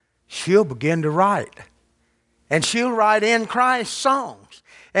she'll begin to write. And she'll write in Christ songs.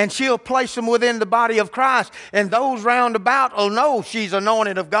 And she'll place them within the body of Christ. And those round about will know she's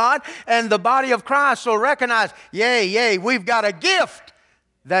anointed of God. And the body of Christ will recognize, yea, we've got a gift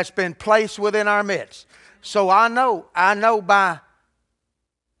that's been placed within our midst. So I know by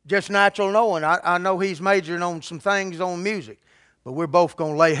just natural knowing, I know he's majoring on some things on music. But we're both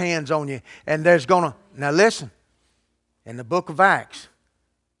going to lay hands on you. And there's going to, now listen, in the book of Acts,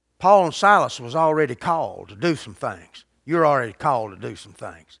 Paul and Silas was already called to do some things. You're already called to do some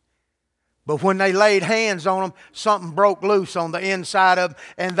things. But when they laid hands on them, something broke loose on the inside of them,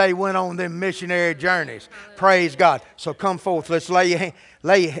 and they went on them missionary journeys. Praise God. So come forth. Let's lay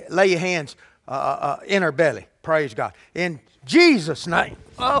your hands in her belly. Praise God. In Jesus' name.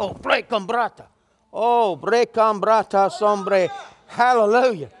 Oh, brecambrata. Oh, brecambrata sombre.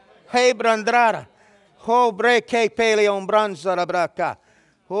 Hallelujah. Hey, brandrara. Oh, breke peleon branzara braca.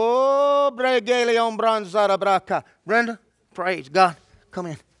 Oh, bregelion branzara braca. Brenda, praise God. Come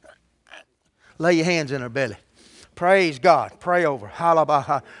in. Lay your hands in her belly. Praise God. Pray over.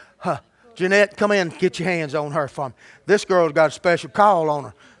 Halabaha. Jeanette, come in. Get your hands on her for me. This girl's got a special call on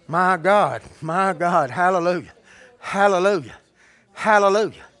her. My God. My God. Hallelujah. Hallelujah.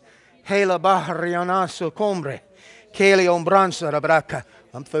 Hallelujah. Helabaharianaso combre. Kelion branzara braca.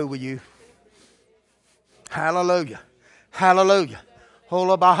 I'm through with you. Hallelujah. Hallelujah.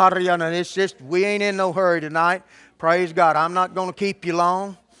 Hola Bahariana. And it's just, we ain't in no hurry tonight. Praise God. I'm not going to keep you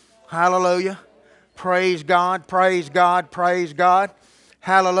long. Hallelujah. Praise God. Praise God. Praise God.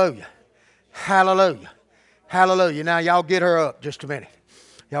 Hallelujah. Hallelujah. Hallelujah. Now y'all get her up just a minute.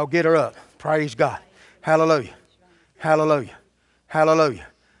 Y'all get her up. Praise God. Hallelujah. Hallelujah. Hallelujah.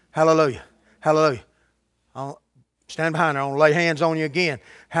 Hallelujah. Hallelujah. Stand behind her. I'm going to lay hands on you again.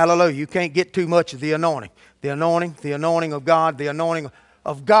 Hallelujah. You can't get too much of the anointing. The anointing of God, the anointing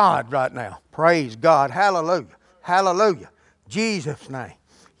of God right now. Praise God. Hallelujah. Hallelujah. Jesus' name.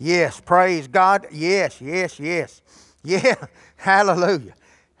 Yes. Praise God. Yes. Yeah. Hallelujah.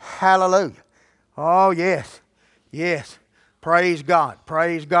 Hallelujah. Oh, yes. Yes. Praise God.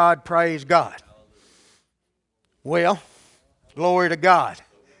 Praise God. Praise God. Well, glory to God.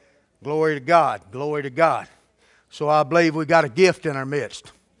 Glory to God. Glory to God. So I believe we got a gift in our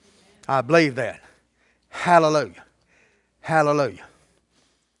midst. I believe that. Hallelujah. Hallelujah.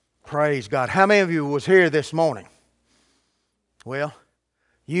 Praise God. How many of you was here this morning? Well,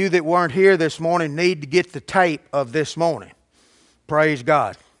 you that weren't here this morning need to get the tape of this morning. Praise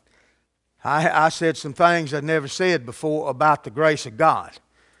God. I said some things I'd never said before about the grace of God.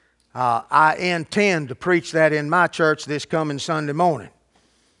 I intend to preach that in my church this coming Sunday morning.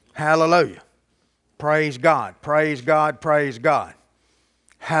 Hallelujah. Praise God. Praise God. Praise God.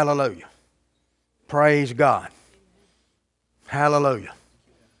 Hallelujah. Praise God. Hallelujah.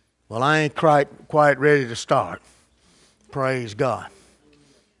 Well, I ain't quite ready to start. Praise God.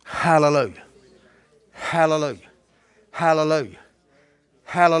 Hallelujah. Hallelujah. Hallelujah.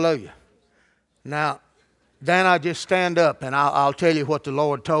 Hallelujah. Now, then I just stand up and I'll tell you what the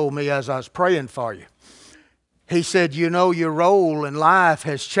Lord told me as I was praying for you. He said, you know, your role in life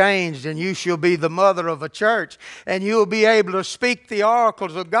has changed, and you shall be the mother of a church, and you'll be able to speak the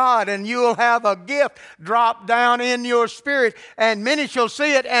oracles of God, and you'll have a gift drop down in your spirit, and many shall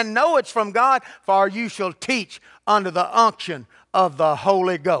see it and know it's from God, for you shall teach under the unction of the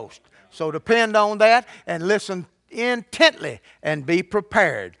Holy Ghost. So depend on that and listen intently and be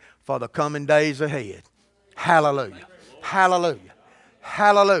prepared for the coming days ahead. Hallelujah. Hallelujah.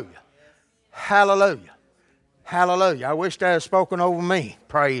 Hallelujah. Hallelujah. Hallelujah. I wish that had spoken over me.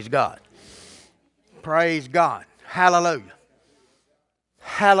 Praise God. Praise God. Hallelujah.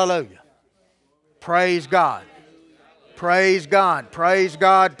 Hallelujah. Praise God. Praise God. Praise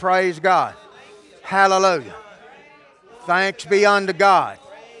God. Praise God. Hallelujah. Thanks be unto God.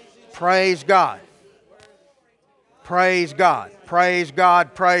 Praise God. Praise God. Praise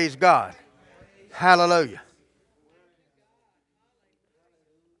God. Praise God. Hallelujah.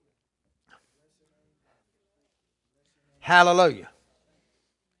 Hallelujah.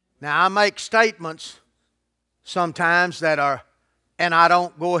 Now, I make statements sometimes that are, and I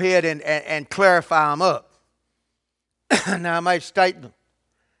don't go ahead and clarify them up. Now, I made a statement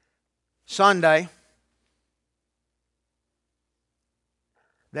Sunday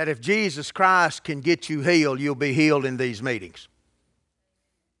that if Jesus Christ can get you healed, you'll be healed in these meetings.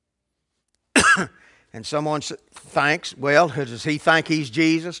 And someone thinks, well, does he think he's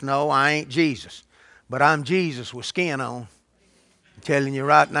Jesus? No, I ain't Jesus. But I'm Jesus with skin on. I'm telling you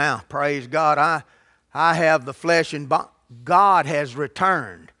right now, praise God, I have the flesh and God has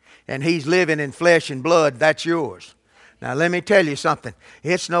returned. And he's living in flesh and blood. That's yours. Now let me tell you something.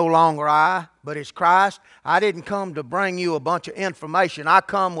 It's no longer I, but it's Christ. I didn't come to bring you a bunch of information. I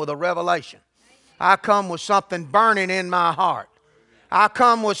come with a revelation. I come with something burning in my heart. I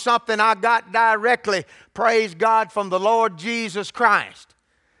come with something I got directly, praise God, from the Lord Jesus Christ.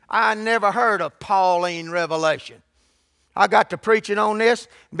 I never heard of Pauline revelation. I got to preaching on this,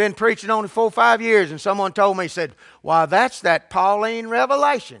 been preaching on it 4 or 5 years, and someone told me, said, "Why, that's that Pauline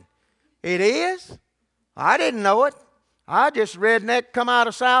revelation." It is? I didn't know it. I just redneck come out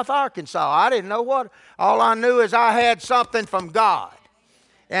of South Arkansas. I didn't know what. All I knew is I had something from God.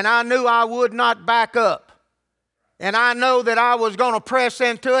 And I knew I would not back up. And I know that I was going to press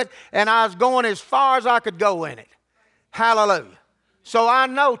into it, and I was going as far as I could go in it. Hallelujah. So I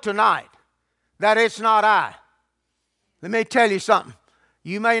know tonight that it's not I. Let me tell you something.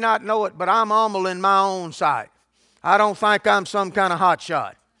 You may not know it, but I'm humble in my own sight. I don't think I'm some kind of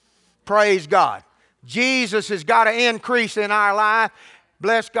hotshot. Praise God. Jesus has got to increase in our life.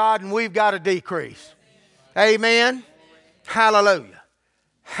 Bless God, and we've got to decrease. Amen. Hallelujah.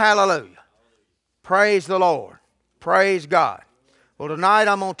 Hallelujah. Praise the Lord. Praise God. Well, tonight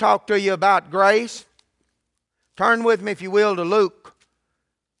I'm going to talk to you about grace. Turn with me, if you will, to Luke,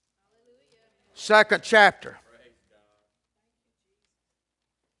 2nd chapter,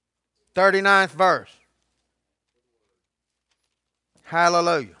 39th verse.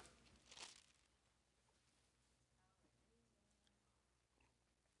 Hallelujah.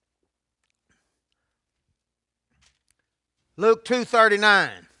 Luke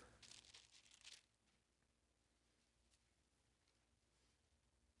 2:39.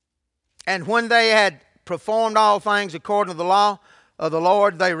 And when they had performed all things according to the law of the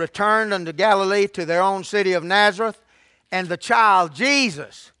Lord, they returned unto Galilee to their own city of Nazareth. And the child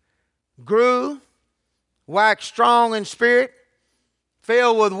Jesus grew, waxed strong in spirit,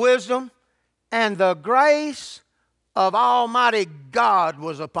 filled with wisdom, and the grace of Almighty God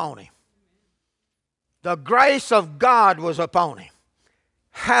was upon him. The grace of God was upon him.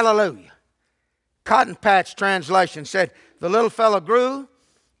 Hallelujah. Cotton Patch translation said, the little fella grew,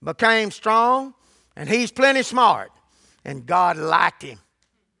 became strong, and he's plenty smart. And God liked him.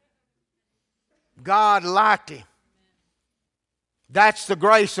 God liked him. That's the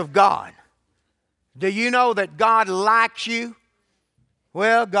grace of God. Do you know that God likes you?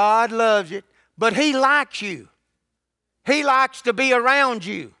 Well, God loves you, but He likes you. He likes to be around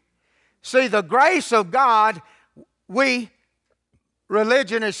you. See, the grace of God,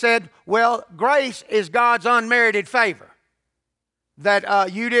 religion has said, well, grace is God's unmerited favor.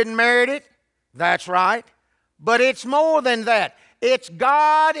 That you didn't merit it, that's right. But it's more than that. It's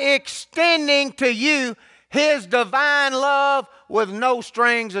God extending to you His divine love with no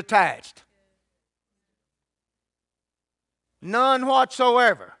strings attached. None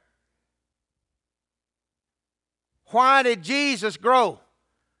whatsoever. Why did Jesus grow?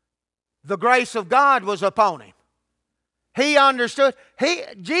 The grace of God was upon Him. He understood.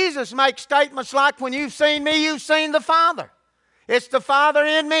 Jesus makes statements like, when you've seen me, you've seen the Father. It's the Father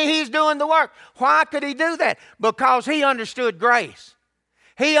in me. He's doing the work. Why could He do that? Because He understood grace.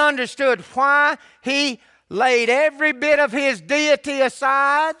 He understood why He laid every bit of His deity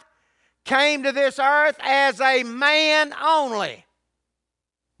aside, came to this earth as a man only.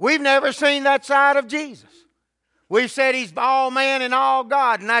 We've never seen that side of Jesus. We've said He's all man and all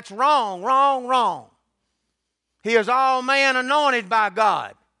God, and that's wrong, wrong, wrong. He is all man anointed by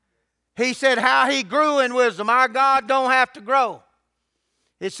God. He said how He grew in wisdom. Our God don't have to grow.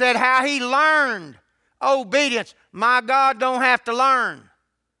 It said how He learned obedience. My God don't have to learn.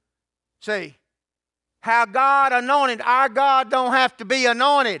 See, how God anointed. Our God don't have to be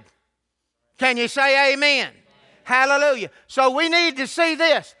anointed. Can you say amen? Amen. Hallelujah. So we need to see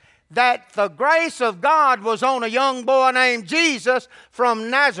this, that the grace of God was on a young boy named Jesus from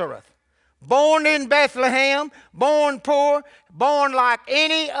Nazareth. Born in Bethlehem, born poor, born like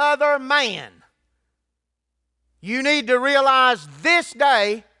any other man. You need to realize this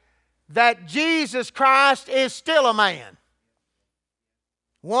day that Jesus Christ is still a man.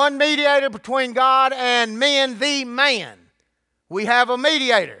 One mediator between God and men, the man. We have a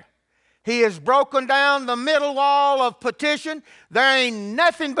mediator. He has broken down the middle wall of petition. There ain't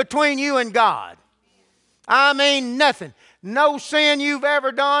nothing between you and God. I mean nothing. No sin you've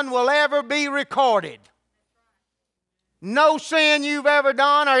ever done will ever be recorded. No sin you've ever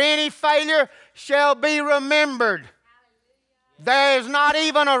done or any failure shall be remembered. There is not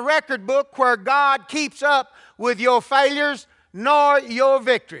even a record book where God keeps up with your failures nor your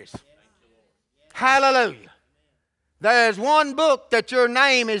victories. Hallelujah. There's one book that your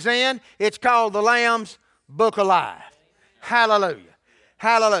name is in. It's called the Lamb's Book of Life. Hallelujah.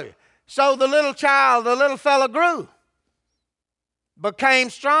 Hallelujah. So the little child, the little fella grew. became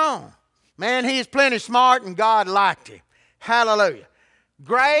strong. Man, he's plenty smart and God liked him. Hallelujah.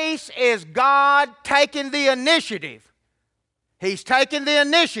 Grace is God taking the initiative. He's taking the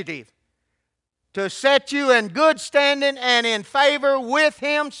initiative to set you in good standing and in favor with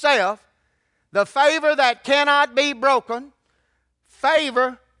Himself. The favor that cannot be broken.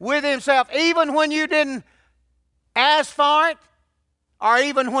 Favor with Himself. Even when you didn't ask for it, or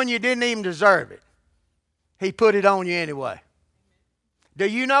even when you didn't even deserve it. He put it on you anyway. Do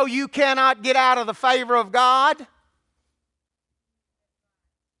you know you cannot get out of the favor of God?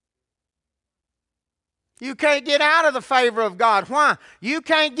 You can't get out of the favor of God. Why? You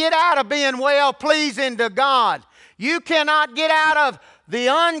can't get out of being well-pleasing to God. You cannot get out of the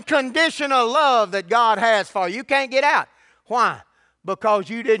unconditional love that God has for you. You can't get out. Why? Because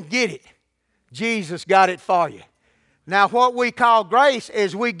you didn't get it. Jesus got it for you. Now, what we call grace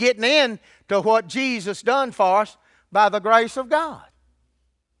is we getting in to what Jesus done for us by the grace of God.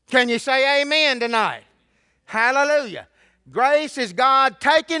 Can you say amen tonight? Hallelujah. Grace is God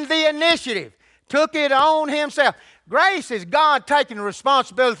taking the initiative, took it on Himself. Grace is God taking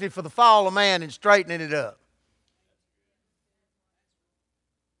responsibility for the fall of man and straightening it up.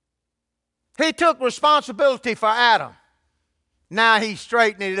 He took responsibility for Adam. Now He's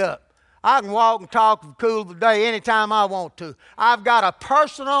straightening it up. I can walk and talk and cool the day anytime I want to. I've got a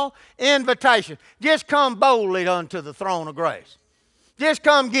personal invitation. Just come boldly unto the throne of grace. Just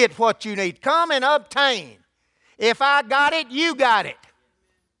come get what you need. Come and obtain. If I got it, you got it.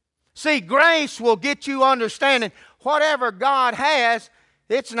 See, grace will get you understanding whatever God has,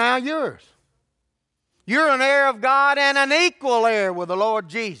 it's now yours. You're an heir of God and an equal heir with the Lord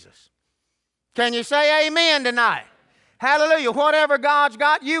Jesus. Can you say amen tonight? Hallelujah. Whatever God's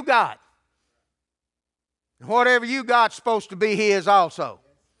got, you got. Whatever you got's supposed to be His also.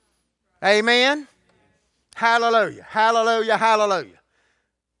 Amen? Hallelujah. Hallelujah. Hallelujah.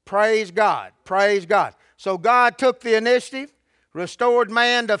 Praise God. Praise God. So God took the initiative, restored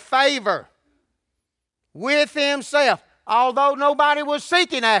man to favor with Himself, although nobody was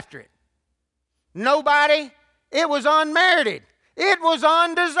seeking after it. Nobody, it was unmerited. It was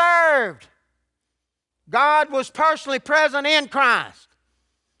undeserved. God was personally present in Christ,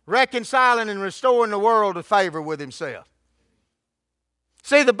 reconciling and restoring the world to favor with Himself.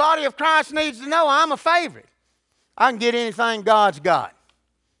 See, the body of Christ needs to know I'm a favorite. I can get anything God's got.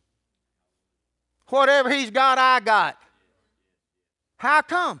 Whatever He's got, I got. How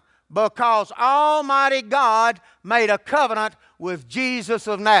come? Because Almighty God made a covenant with Jesus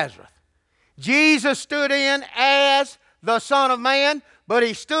of Nazareth. Jesus stood in as the Son of Man, but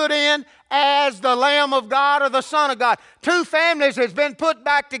He stood in as the Lamb of God or the Son of God. Two families has been put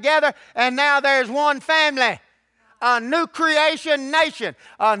back together, and now there's one family. A new creation nation.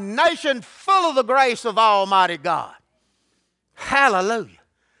 A nation full of the grace of Almighty God. Hallelujah.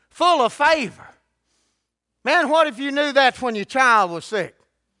 Full of favor. Man, what if you knew that when your child was sick?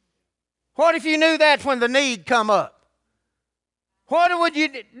 What if you knew that when the need come up? What would you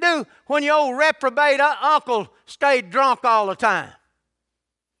do when your old reprobate uncle stayed drunk all the time?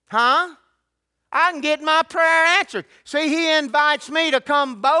 Huh? I can get my prayer answered. See, He invites me to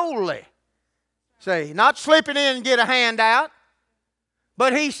come boldly. See, not slipping in and get a handout.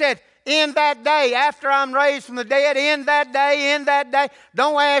 But He said, in that day, after I'm raised from the dead, in that day,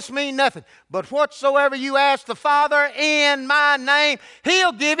 don't ask me nothing. But whatsoever you ask the Father in my name,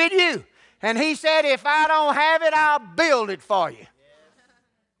 He'll give it you. And He said, if I don't have it, I'll build it for you.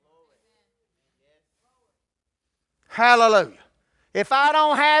 Hallelujah. If I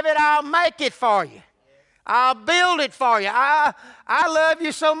don't have it, I'll make it for you. I'll build it for you. I love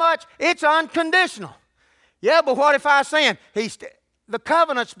you so much, it's unconditional. Yeah, but what if I sin? The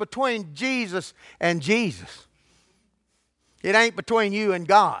covenant's between Jesus and Jesus. It ain't between you and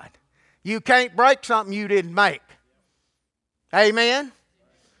God. You can't break something you didn't make. Amen?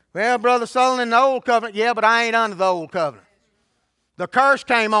 Well, Brother Sutherlin, the old covenant, yeah, but I ain't under the old covenant. The curse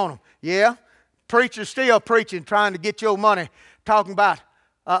came on them. Yeah, preachers still preaching, trying to get your money, talking about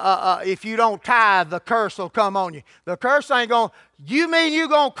if you don't tithe, the curse will come on you. The curse ain't going, you mean you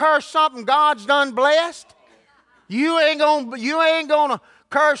going to curse something God's done blessed? You ain't going to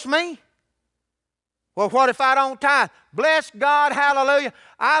curse me? Well, what if I don't tithe? Bless God, hallelujah.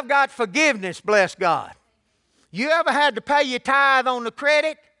 I've got forgiveness, bless God. You ever had to pay your tithe on the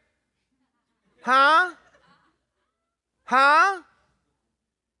credit? Huh? Huh?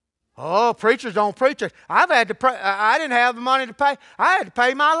 Oh, preachers don't preach it. I've had to pray. I didn't have the money to pay. I had to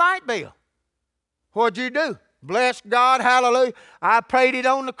pay my light bill. What'd you do? Bless God, hallelujah. I paid it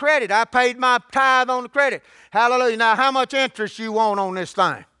on the credit. I paid my tithe on the credit. Hallelujah. Now, how much interest you want on this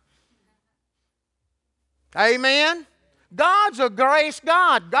thing? Amen? God's a grace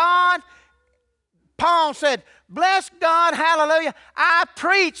God. Paul said, bless God, hallelujah, I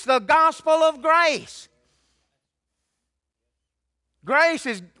preach the gospel of grace. Grace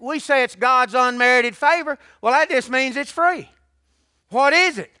is, we say it's God's unmerited favor. Well, that just means it's free. What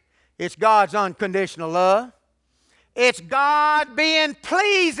is it? It's God's unconditional love. It's God being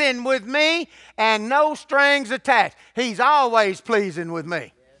pleasing with me and no strings attached. He's always pleasing with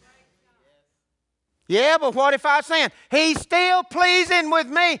me. Yeah, but what if I sin? He's still pleasing with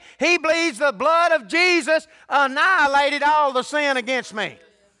me. He believes the blood of Jesus annihilated all the sin against me.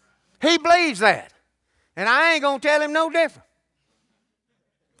 He believes that. And I ain't going to tell him no different.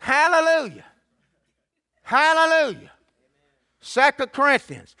 Hallelujah. Hallelujah. 2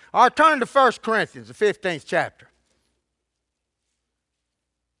 Corinthians. Or turn to 1 Corinthians, the 15th chapter.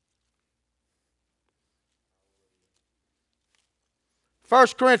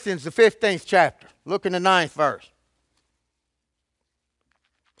 First Corinthians, the 15th chapter. Look in the 9th verse.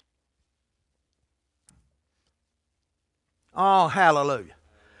 Oh, hallelujah.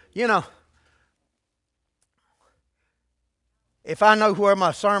 You know, if I know where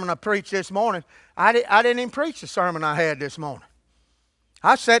my sermon I preached this morning, I didn't even preach the sermon I had this morning.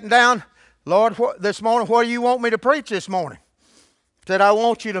 I was sitting down, Lord, this morning, what do you want me to preach this morning? Said, I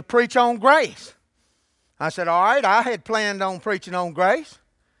want you to preach on grace. I said, all right, I had planned on preaching on grace.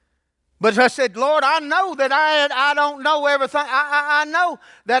 But I said, Lord, I know that I don't know everything. I know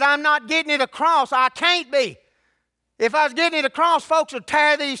that I'm not getting it across. I can't be. If I was getting it across, folks would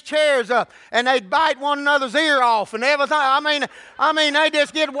tear these chairs up and they'd bite one another's ear off and everything. I mean, they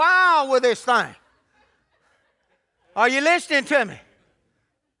just get wild with this thing. Are you listening to me?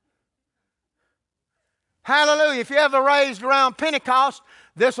 Hallelujah. If you're ever raised around Pentecost,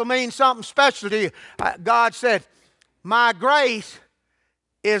 this will mean something special to you. God said, my grace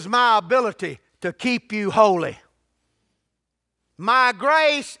is my ability to keep you holy. My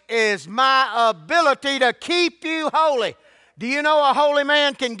grace is my ability to keep you holy. Do you know a holy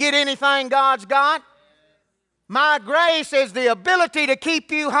man can get anything God's got? My grace is the ability to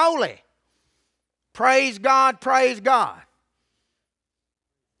keep you holy. Praise God, praise God.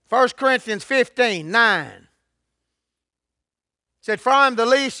 1 Corinthians 15:9 said, for I am the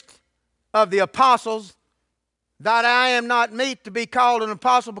least of the apostles, that I am not meet to be called an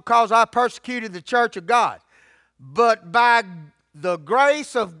apostle because I persecuted the church of God. But by the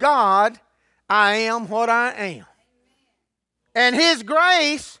grace of God, I am what I am. And His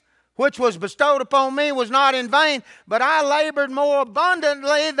grace, which was bestowed upon me, was not in vain, but I labored more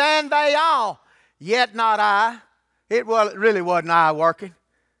abundantly than they all. Yet not I. It really wasn't I working,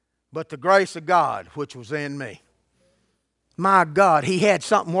 but the grace of God, which was in me. My God, He had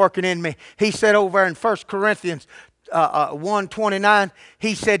something working in me. He said over in 1 Corinthians 1:29,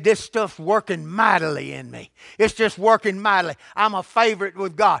 He said, this stuff's working mightily in me. It's just working mightily. I'm a favorite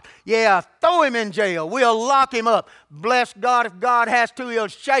with God. Yeah, throw him in jail. We'll lock him up. Bless God, if God has to, He'll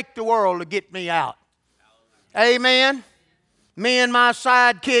shake the world to get me out. Amen. Me and my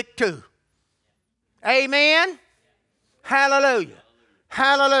sidekick too. Amen. Hallelujah.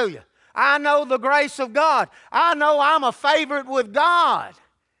 Hallelujah. I know the grace of God. I know I'm a favorite with God.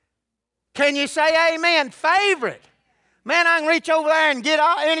 Can you say amen? Favorite. Man, I can reach over there and get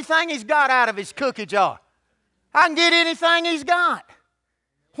anything He's got out of His cookie jar. I can get anything He's got.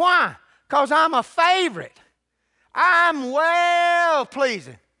 Why? Because I'm a favorite. I'm well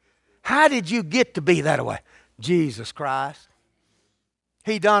pleasing. How did you get to be that way? Jesus Christ.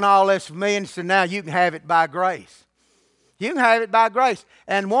 He done all this for me and said, now you can have it by grace. You can have it by grace.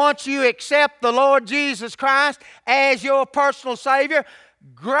 And once you accept the Lord Jesus Christ as your personal Savior,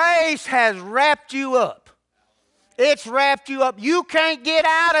 grace has wrapped you up. It's wrapped you up. You can't get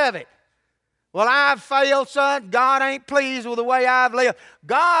out of it. Well, I've failed, son. God ain't pleased with the way I've lived.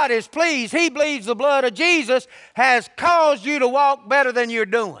 God is pleased. He believes the blood of Jesus has caused you to walk better than you're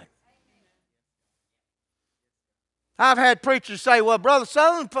doing. I've had preachers say, well, Brother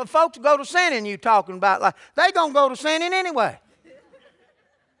Sutherlin, folks go to sinning you talking about. Like, they going to go to sinning anyway.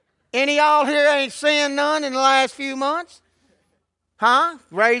 Any of y'all here ain't sinned none in the last few months? Huh?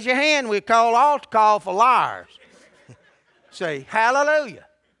 Raise your hand. We call altar call for liars. Say, hallelujah.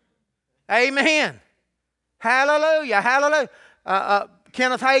 Amen. Hallelujah. Hallelujah.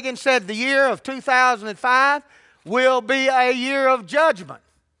 Kenneth Hagin said the year of 2005 will be a year of judgment.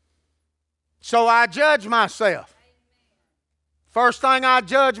 So I judge myself. First thing I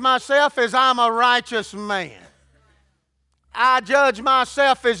judge myself is I'm a righteous man. I judge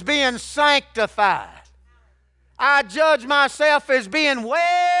myself as being sanctified. I judge myself as being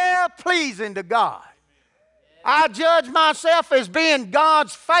well pleasing to God. I judge myself as being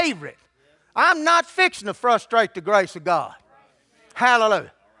God's favorite. I'm not fixing to frustrate the grace of God.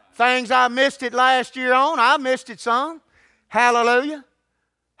 Hallelujah. Things I missed it last year on, I missed it some. Hallelujah.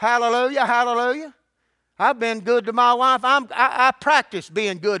 Hallelujah. Hallelujah. I've been good to my wife. I practice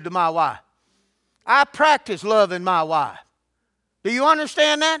being good to my wife. I practice loving my wife. Do you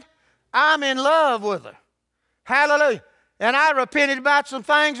understand that? I'm in love with her. Hallelujah. And I repented about some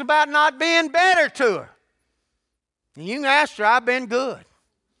things about not being better to her. And you can ask her, I've been good.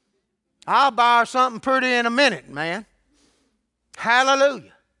 I'll buy her something pretty in a minute, man.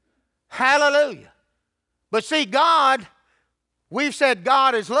 Hallelujah. Hallelujah. But see, God, we've said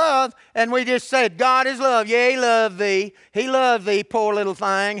God is love, and we just said God is love. Yeah, He loved thee. He loved thee, poor little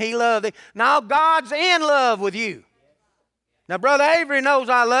thing. He loved thee. Now God's in love with you. Now, Brother Avery knows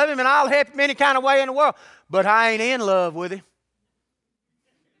I love him, and I'll help him any kind of way in the world. But I ain't in love with him.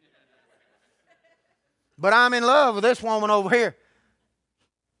 But I'm in love with this woman over here.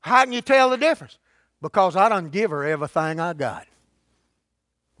 How can you tell the difference? Because I done give her everything I got.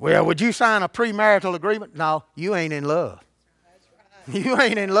 Well, would you sign a premarital agreement? No, you ain't in love. You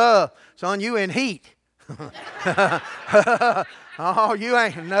ain't in love, son. You in heat. Oh, you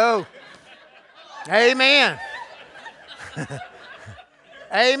ain't. No. Amen.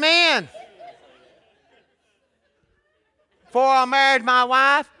 Amen. Before I married my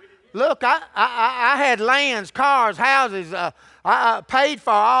wife, look, I had lands, cars, houses. I paid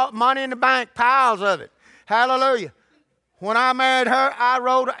for all money in the bank, piles of it. Hallelujah. When I married her, I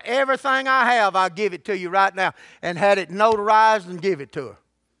wrote everything I have. I'll give it to you right now, and had it notarized and give it to her.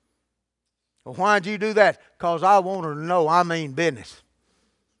 Well, why'd you do that? Because I want her to know I mean business.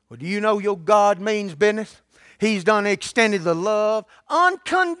 Well, do you know your God means business? He's done extended the love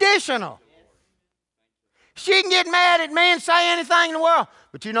unconditional. She can get mad at me and say anything in the world.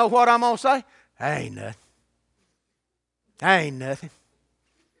 But you know what I'm going to say? Ain't nothing. Ain't nothing.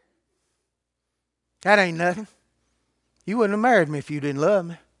 That ain't nothing. You wouldn't have married me if you didn't love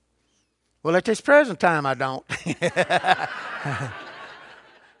me. Well, at this present time, I don't.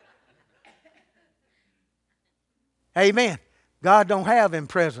 Amen. God don't have in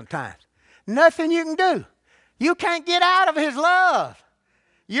present times. Nothing you can do. You can't get out of His love.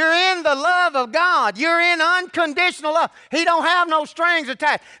 You're in the love of God. You're in unconditional love. He don't have no strings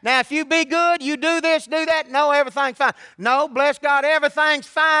attached. Now, if you be good, you do this, do that, no, everything's fine. No, bless God, everything's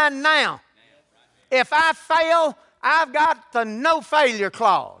fine now. If I fail, I've got the no failure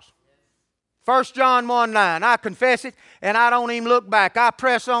clause. 1 John 1:9, I confess it, and I don't even look back. I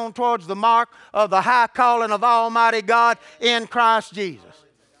press on towards the mark of the high calling of Almighty God in Christ Jesus.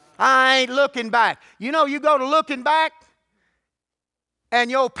 I ain't looking back. You know, you go to looking back, and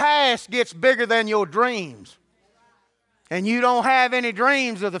your past gets bigger than your dreams. And you don't have any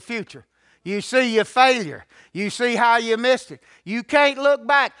dreams of the future. You see your failure. You see how you missed it. You can't look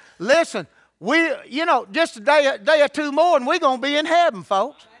back. Listen, just a day or two more, and we're going to be in heaven,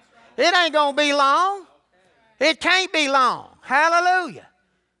 folks. It ain't going to be long. It can't be long. Hallelujah.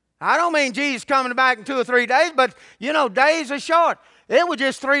 I don't mean Jesus coming back in 2 or 3 days, but, days are short. It was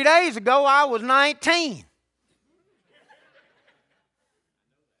just 3 days ago I was 19.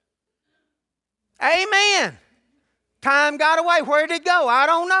 Amen. Time got away. Where did it go? I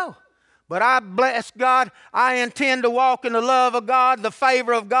don't know. But I bless God. I intend to walk in the love of God, the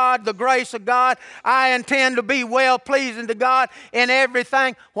favor of God, the grace of God. I intend to be well-pleasing to God in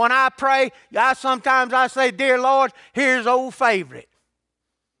everything. When I pray, sometimes I say, Dear Lord, here's old favorite.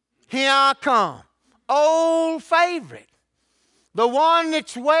 Here I come. Old favorite. The one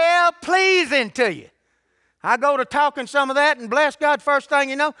that's well-pleasing to you. I go to talking some of that, and bless God, first thing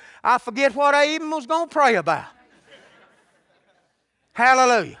you know, I forget what I even was going to pray about.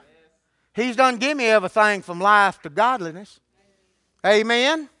 Hallelujah. He's done give me everything from life to godliness.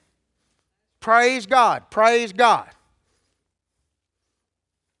 Amen. Praise God. Praise God.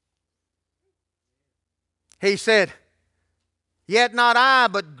 He said, Yet not I,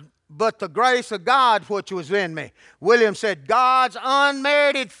 but the grace of God which was in me. William said, God's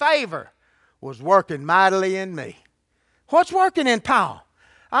unmerited favor was working mightily in me. What's working in Paul?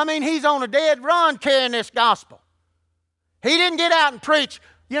 I mean, he's on a dead run carrying this gospel. He didn't get out and preach.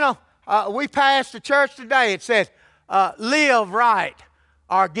 We passed the church today. It says, live right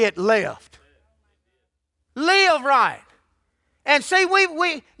or get left. Live right. And see,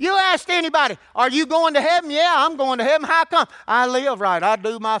 you asked anybody, are you going to heaven? Yeah, I'm going to heaven. How come? I live right. I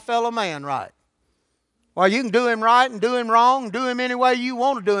do my fellow man right. Well, you can do him right and do him wrong and do him any way you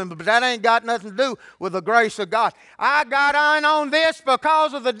want to do him, but that ain't got nothing to do with the grace of God. I got on this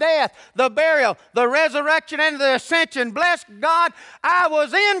because of the death, the burial, the resurrection, and the ascension. Bless God, I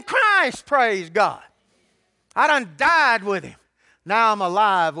was in Christ, praise God. I done died with Him. Now I'm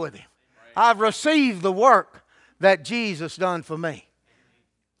alive with Him. I've received the work that Jesus done for me.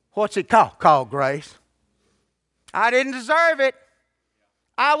 What's it called? Called grace. I didn't deserve it.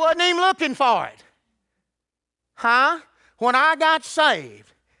 I wasn't even looking for it. When I got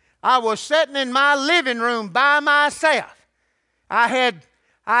saved, I was sitting in my living room by myself. I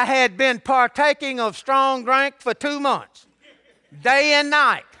had been partaking of strong drink for 2 months, day and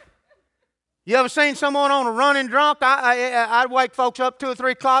night. You ever seen someone on a running drunk? I'd wake folks up 2 or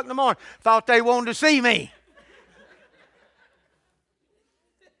 3 o'clock in the morning. Thought they wanted to see me.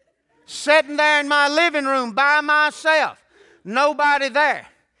 Sitting there in my living room by myself. Nobody there.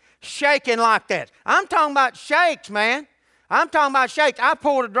 Shaking like that. I'm talking about shakes, man. I'm talking about shakes. I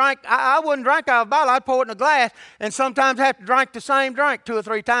poured a drink. I wouldn't drink out of a bottle. I'd pour it in a glass and sometimes have to drink the same drink 2 or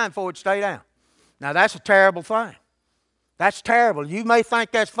 3 times before it'd stay down. Now, that's a terrible thing. That's terrible. You may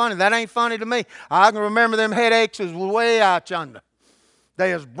think that's funny. That ain't funny to me. I can remember them headaches was way out yonder.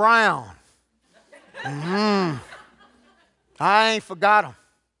 They was brown. I ain't forgot them.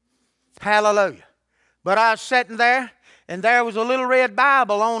 Hallelujah. But I was sitting there, and there was a little red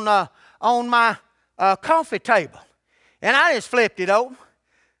Bible on my coffee table. And I just flipped it open,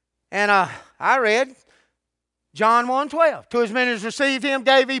 and I read John 1:12. To as many as received him,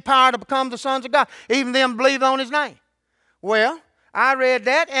 gave he power to become the sons of God, even them believe on his name. Well, I read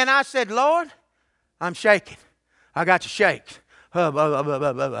that, and I said, Lord, I'm shaking. I got to shake.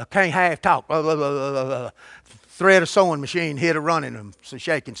 I can't half talk. Thread of sewing machine hit a running, and so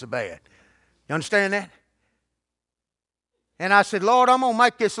shaking so bad. You understand that? And I said, Lord, I'm going to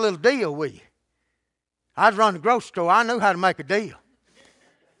make this little deal with you. I was running the grocery store. I knew how to make a deal.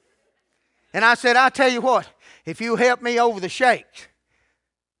 And I said, I'll tell you what, if you help me over the shakes,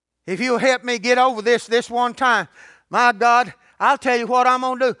 if you'll help me get over this one time, my God, I'll tell you what I'm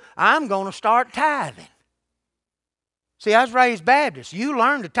going to do. I'm going to start tithing. See, I was raised Baptist. You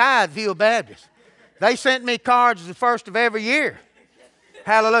learn to tithe if you're Baptist. They sent me cards the first of every year.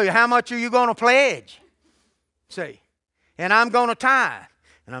 Hallelujah. How much are you going to pledge? See, and I'm going to tithe.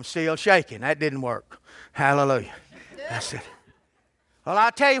 And I'm still shaking. That didn't work. Hallelujah. I said, well,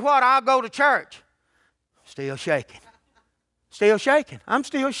 I'll tell you what, I'll go to church. Still shaking. Still shaking. I'm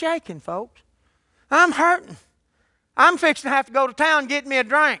still shaking, folks. I'm hurting. I'm fixing to have to go to town and get me a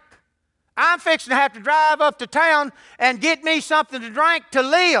drink. I'm fixing to have to drive up to town and get me something to drink to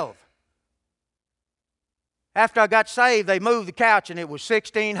live. After I got saved, they moved the couch, and it was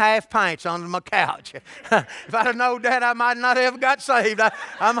 16 half pints under my couch. If I'd have known that, I might not have ever got saved.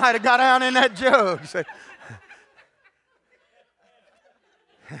 I might have got down in that jug.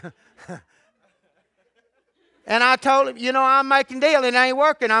 And I told him, you know, I'm making a deal. It ain't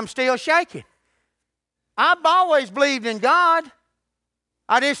working. I'm still shaking. I've always believed in God.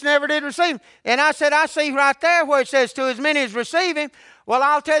 I just never did receive him. And I said, I see right there where it says, to as many as receive him. Well,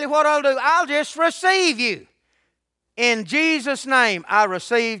 I'll tell you what I'll do. I'll just receive you. In Jesus' name, I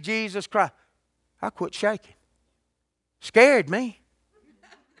receive Jesus Christ. I quit shaking. Scared me.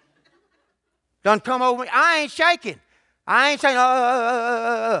 Done come over me. I ain't shaking. I ain't saying,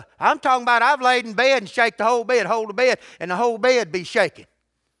 I'm talking about I've laid in bed and shake the whole bed, hold the bed, and the whole bed be shaking.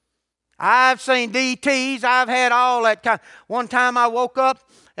 I've seen DTs. I've had all that kind. One time I woke up,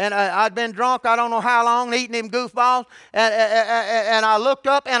 and I'd been drunk, I don't know how long, eating them goofballs, and I looked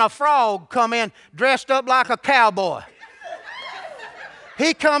up, and a frog come in dressed up like a cowboy.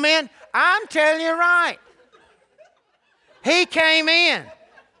 He come in, I'm telling you right. He came in.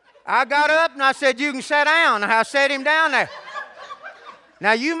 I got up, and I said, you can sit down. And I sat him down there.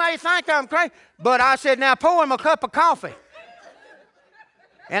 Now, you may think I'm crazy, but I said, now pour him a cup of coffee.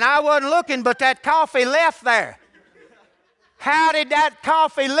 And I wasn't looking, but that coffee left there. How did that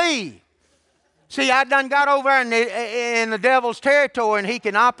coffee leave? See, I done got over in the devil's territory, and he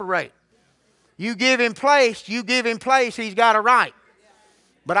can operate. You give him place, he's got a right.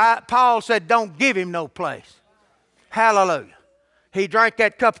 But Paul said, don't give him no place. Hallelujah. He drank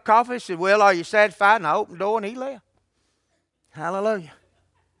that cup of coffee, said, well, are you satisfied? And I opened the door, and he left. Hallelujah.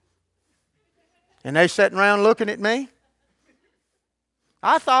 And they sitting around looking at me.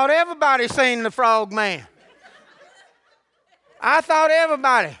 I thought everybody seen the frog man. I thought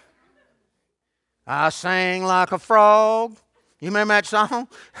everybody. I sang like a frog. You remember that song?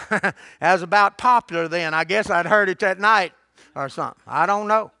 That was about popular then. I guess I'd heard it that night or something. I don't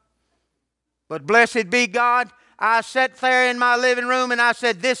know. But blessed be God. I sat there in my living room and I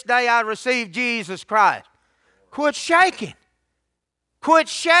said, this day I received Jesus Christ. Quit shaking. Quit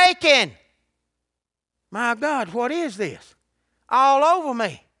shaking. My God, what is this? All over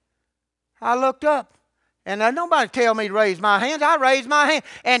me. I looked up, and nobody tell me to raise my hands. I raised my hand,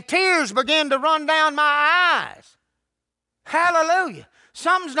 and tears began to run down my eyes. Hallelujah.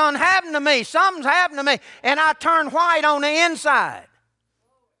 Something's done happened to me. Something's happened to me. And I turned white on the inside.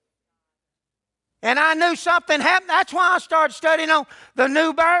 And I knew something happened. That's why I started studying on the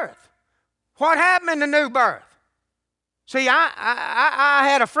new birth. What happened in the new birth? See, I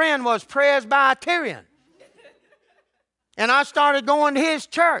had a friend was Presbyterian. And I started going to his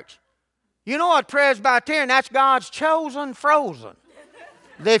church. You know what Presbyterian, that's God's chosen frozen.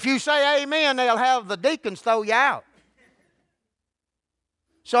 If you say amen, they'll have the deacons throw you out.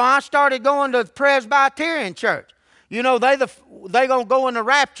 So I started going to the Presbyterian church. You know, they going to go in the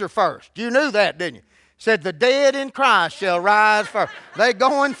rapture first. You knew that, didn't you? Said the dead in Christ shall rise first. They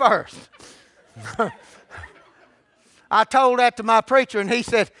going first. I told that to my preacher, and he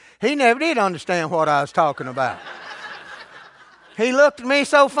said he never did understand what I was talking about. He looked at me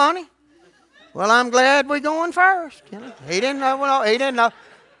so funny. Well, I'm glad we're going first. You know? He didn't know. Well, he didn't know.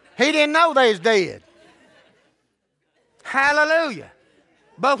 He didn't know they was dead. Hallelujah.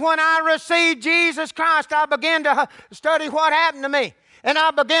 But when I received Jesus Christ, I began to study what happened to me. And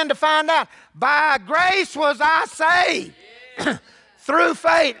I began to find out, by grace was I saved through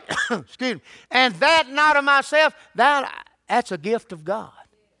faith. Excuse me. And that not of myself, that's a gift of God.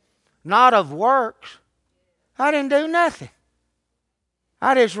 Not of works. I didn't do nothing.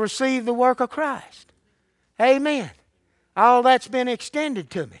 I just received the work of Christ. Amen. All that's been extended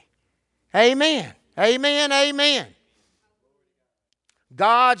to me. Amen. Amen. Amen.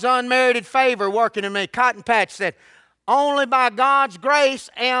 God's unmerited favor working in me. Cotton Patch said, only by God's grace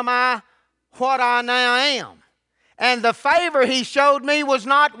am I what I now am. And the favor He showed me was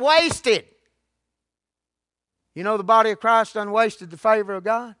not wasted. You know the body of Christ done wasted the favor of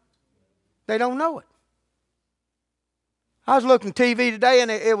God? They don't know it. I was looking TV today, and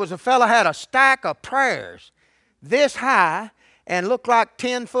it was a fella had a stack of prayers this high and looked like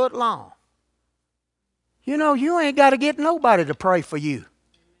 10 foot long. You know, you ain't got to get nobody to pray for you.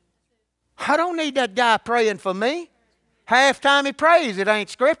 I don't need that guy praying for me. Half time he prays, it ain't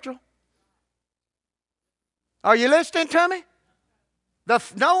scriptural. Are you listening to me?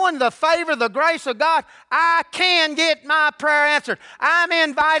 Knowing the favor, the grace of God, I can get my prayer answered. I'm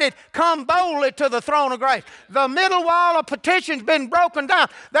invited. Come boldly to the throne of grace. The middle wall of petition's been broken down.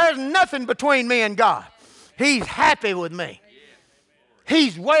 There's nothing between me and God. He's happy with me.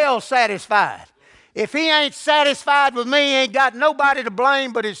 He's well satisfied. If He ain't satisfied with me, He ain't got nobody to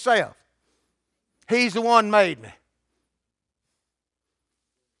blame but Himself. He's the one made me.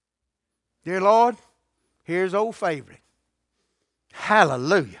 Dear Lord, here's old favorite.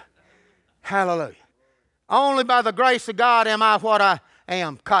 Hallelujah. Hallelujah. Only by the grace of God am I what I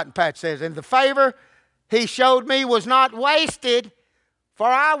am, Cotton Patch says. And the favor He showed me was not wasted, for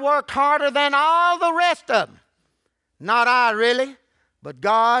I worked harder than all the rest of them. Not I really, but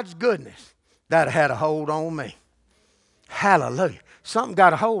God's goodness that had a hold on me. Hallelujah. Something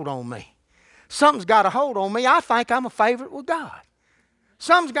got a hold on me. Something's got a hold on me. I think I'm a favorite with God.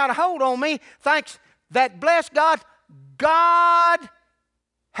 Something's got a hold on me. Thanks that, bless God, God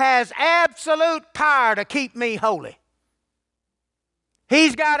has absolute power to keep me holy.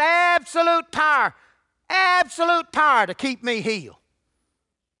 He's got absolute power to keep me healed.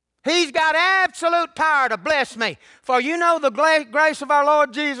 He's got absolute power to bless me. For you know the grace of our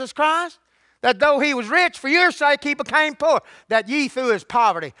Lord Jesus Christ, that though He was rich, for your sake He became poor, that ye through His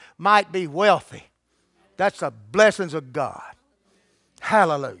poverty might be wealthy. That's the blessings of God.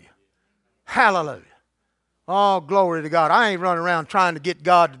 Hallelujah. Hallelujah. Oh, glory to God. I ain't running around trying to get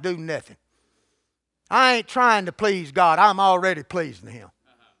God to do nothing. I ain't trying to please God. I'm already pleasing Him.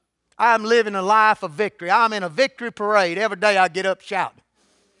 I'm living a life of victory. I'm in a victory parade. Every day I get up shouting.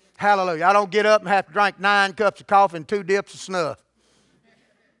 Hallelujah. I don't get up and have to drink 9 cups of coffee and 2 dips of snuff.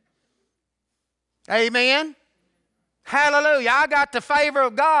 Amen. Hallelujah. I got the favor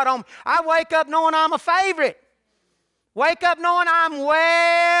of God on me. I wake up knowing I'm a favorite. Wake up knowing I'm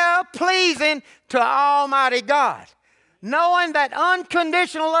well pleasing to Almighty God. Knowing that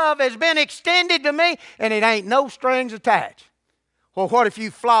unconditional love has been extended to me and it ain't no strings attached. Well, what if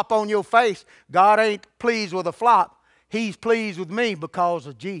you flop on your face? God ain't pleased with a flop. He's pleased with me because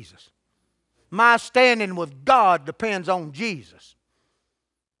of Jesus. My standing with God depends on Jesus.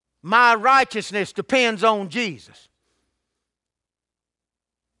 My righteousness depends on Jesus.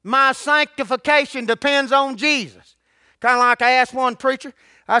 My sanctification depends on Jesus. Kind of like I asked one preacher.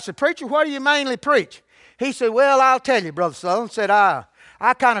 I said, preacher, what do you mainly preach? He said, well, I'll tell you, Brother Sutherlin. Said, I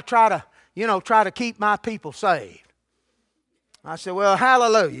kind of try to keep my people saved. I said, well,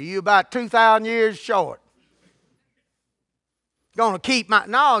 hallelujah. You about 2,000 years short. Going to keep my...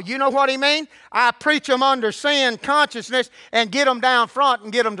 No, you know what he mean? I preach them under sin consciousness and get them down front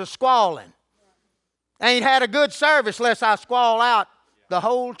and get them to squalling. Ain't had a good service unless I squall out the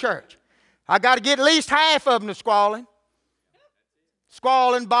whole church. I got to get at least half of them to squalling.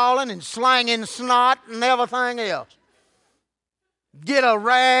 Squalling, bawling, and slanging snot and everything else. Get a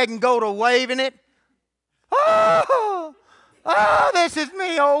rag and go to waving it. Oh, this is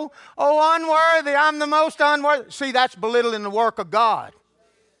me, oh, unworthy. I'm the most unworthy. See, that's belittling the work of God.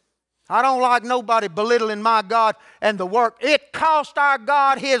 I don't like nobody belittling my God and the work. It cost our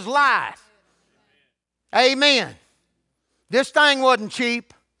God His life. Amen. This thing wasn't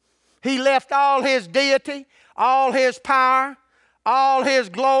cheap. He left all His deity, all His power, all His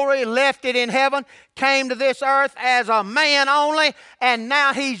glory, left it in heaven, came to this earth as a man only, and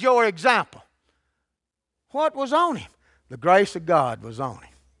now He's your example. What was on Him? The grace of God was on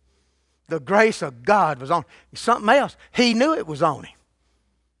Him. The grace of God was on Him. Something else. He knew it was on Him.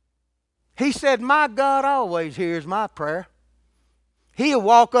 He said, my God always hears my prayer. He'll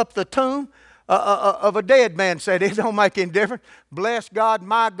walk up the tomb of a dead man, said, it don't make any difference. Bless God,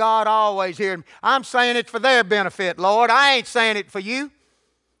 my God always hears me. I'm saying it for their benefit, Lord. I ain't saying it for you.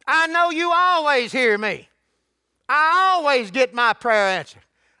 I know you always hear me. I always get my prayer answered.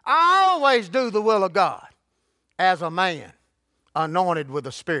 I always do the will of God as a man anointed with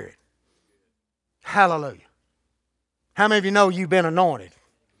the Spirit. Hallelujah. How many of you know you've been anointed?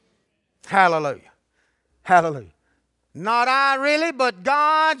 Hallelujah. Hallelujah. Not I really, but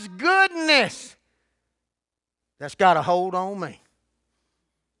God's goodness that's got a hold on me.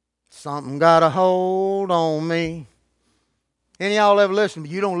 Something got a hold on me. Any of y'all ever listen?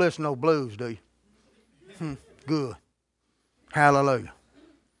 You don't listen to no blues, do you? Good. Hallelujah.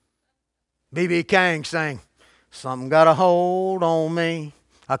 B.B. King sang, something got a hold on me.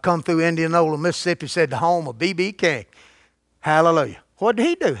 I come through Indianola, Mississippi, said the home of B.B. King. Hallelujah. What did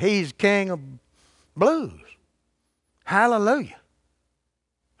he do? He's king of blues. Hallelujah.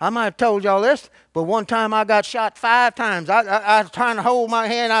 I might have told y'all this, but one time I got shot 5 times. I was trying to hold my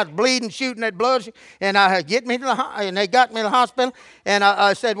hand. I was bleeding, shooting that blood, and and they got me to the hospital. And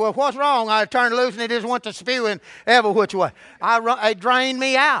I said, well, what's wrong? I turned loose, and it just went to spewing every which way. It drained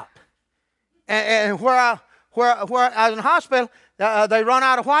me out. And where I was in the hospital, they run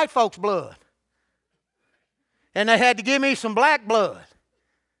out of white folks' blood. And they had to give me some black blood.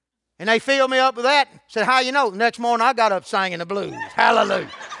 And they filled me up with that. Said, how you know? The next morning I got up singing the blues.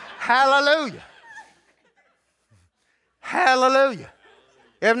 Hallelujah. Hallelujah. Hallelujah.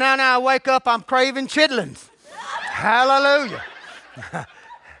 Every now and then I wake up, I'm craving chitlins. Hallelujah.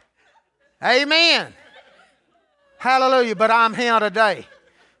 Amen. Hallelujah. But I'm here today.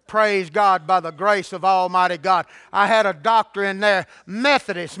 Praise God by the grace of Almighty God. I had a doctor in there,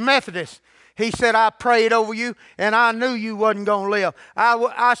 Methodist. He said, I prayed over you, and I knew you wasn't going to live.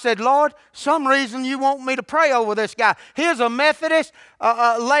 I said, Lord, some reason you want me to pray over this guy. Here's a Methodist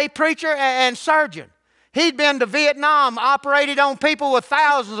lay preacher and surgeon. He'd been to Vietnam, operated on people with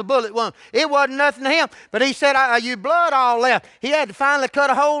thousands of bullet wounds. It wasn't nothing to him. But he said, your blood all left. He had to finally cut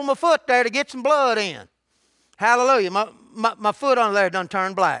a hole in my foot there to get some blood in. Hallelujah. My foot on there done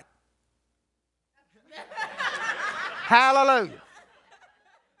turned black. Hallelujah.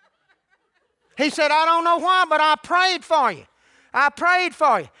 He said, I don't know why, but I prayed for you. I prayed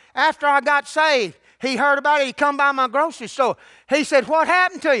for you. After I got saved, he heard about it. He come by my grocery store. He said, what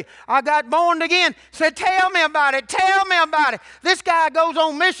happened to you? I got born again. Said, tell me about it. Tell me about it. This guy goes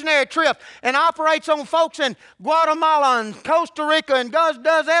on missionary trips and operates on folks in Guatemala and Costa Rica and does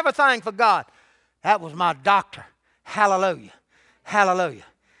everything for God. That was my doctor. Hallelujah. Hallelujah.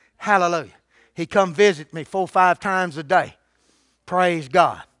 Hallelujah. He come visit me 4 or 5 times a day. Praise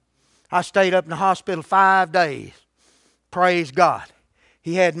God. I stayed up in the hospital 5 days. Praise God.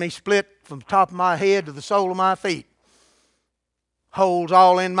 He had me split from the top of my head to the sole of my feet. Holes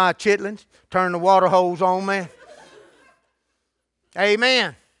all in my chitlins. Turned the water hose on me.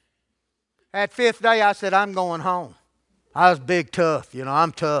 Amen. That 5th day I said, I'm going home. I was big tough.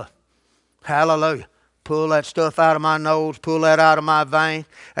 I'm tough. Hallelujah. Pull that stuff out of my nose. Pull that out of my vein.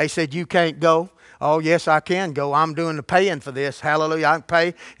 They said, you can't go. Oh, yes, I can go. I'm doing the paying for this. Hallelujah. I can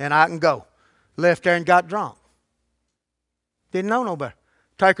pay and I can go. Left there and got drunk. Didn't know no better.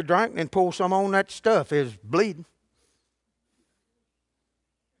 Take a drink and pour some on that stuff. It was bleeding.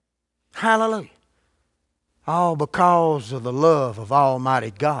 Hallelujah. All because of the love of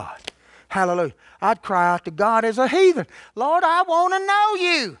Almighty God. Hallelujah. I'd cry out to God as a heathen. Lord, I want to know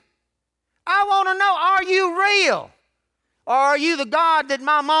you. I want to know, are you real? Or are you the God that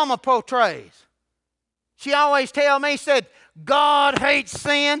my mama portrays? She always tell me, said, God hates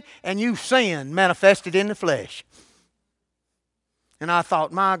sin, and you sin manifested in the flesh. And I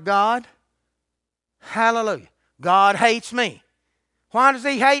thought, my God, hallelujah, God hates me. Why does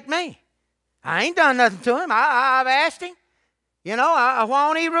He hate me? I ain't done nothing to Him. I've asked Him. You know, why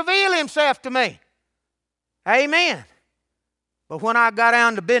won't He reveal Himself to me? Amen. But when I got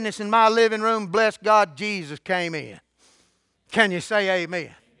down to business in my living room, bless God, Jesus came in. Can you say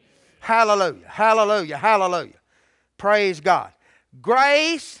amen? Hallelujah, hallelujah, hallelujah. Praise God.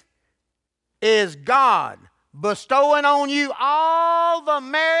 Grace is God bestowing on you all the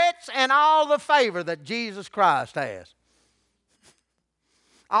merits and all the favor that Jesus Christ has.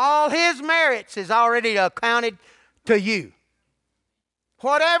 All His merits is already accounted to you.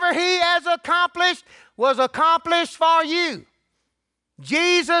 Whatever He has accomplished was accomplished for you.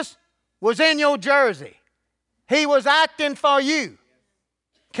 Jesus was in your jersey. He was acting for you.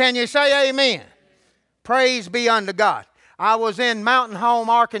 Can you say amen? Praise be unto God. I was in Mountain Home,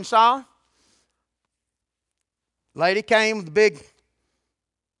 Arkansas. Lady came with a big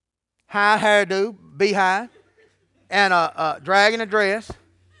high hairdo, beehive, and a dragging a dress.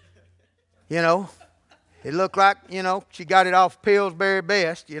 You know, it looked like, you know, she got it off Pillsbury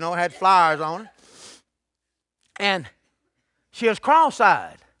Best. You know, it had flowers on it. And she was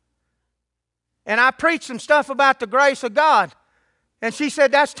cross-eyed. And I preached some stuff about the grace of God. And she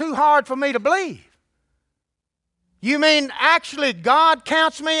said, that's too hard for me to believe. You mean actually God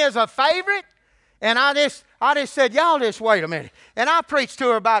counts me as a favorite? And I just said, y'all just wait a minute. And I preached to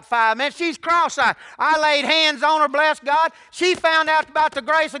her about 5 minutes. She's cross-eyed. I laid hands on her, bless God. She found out about the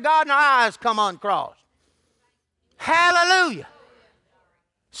grace of God and her eyes come uncrossed. Hallelujah.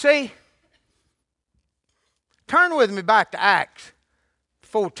 See, turn with me back to Acts,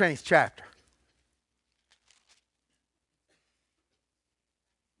 14th chapter.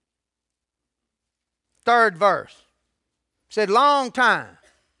 Third verse. It said, long time.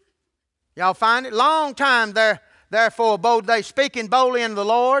 Y'all find it? Long time therefore abode they, speaking boldly in the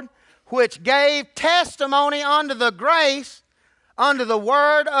Lord, which gave testimony unto the grace, unto the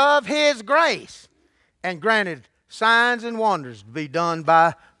word of His grace, and granted signs and wonders to be done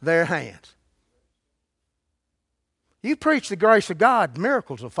by their hands. You preach the grace of God,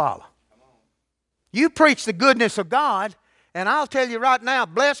 miracles will follow. You preach the goodness of God, and I'll tell you right now,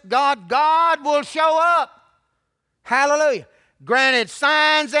 bless God, God will show up. Hallelujah. Granted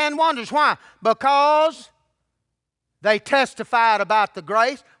signs and wonders. Why? Because they testified about the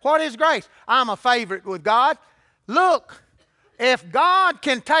grace. What is grace? I'm a favorite with God. Look, if God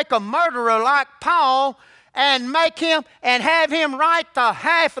can take a murderer like Paul and make him and have him write the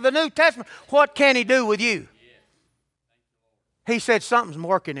half of the New Testament, what can He do with you? He said, something's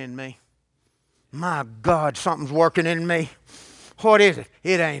working in me. My God, something's working in me. What is it?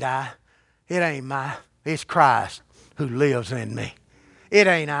 It ain't I. It ain't my. It's Christ who lives in me. It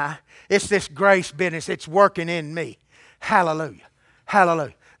ain't I. It's this grace business. It's working in me. Hallelujah.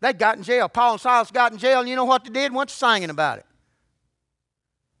 Hallelujah. They got in jail. Paul and Silas got in jail, and you know what they did? Went to singing about it.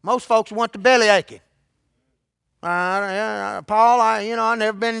 Most folks went to belly aching. Paul, I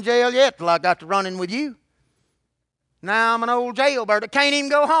never been in jail yet till I got to running with you. Now I'm an old jailbird. I can't even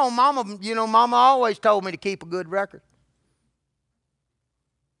go home. Mama always told me to keep a good record.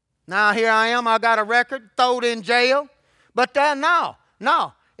 Now here I am. I got a record, thrown in jail. But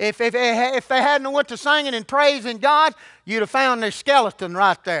no. If they hadn't went to singing and praising God, you'd have found their skeleton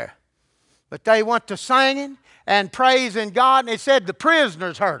right there. But they went to singing and praising God, and it said the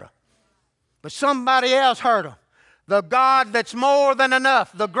prisoners heard them. But somebody else heard them. The God that's more than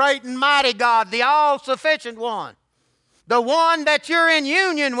enough, the great and mighty God, the all-sufficient one, the one that you're in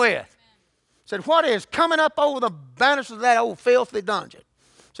union with. Said, what is coming up over the banisters of that old filthy dungeon?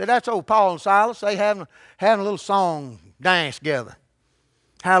 Said, that's old Paul and Silas. They having a little song dance together.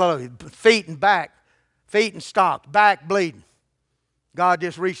 Hallelujah. Feet and stocked, back bleeding. God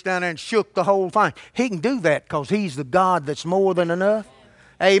just reached down there and shook the whole thing. He can do that because He's the God that's more than enough.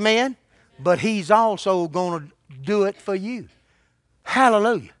 Amen. But He's also going to do it for you.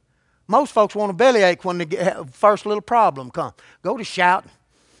 Hallelujah. Most folks want a bellyache when the first little problem comes. Go to shouting.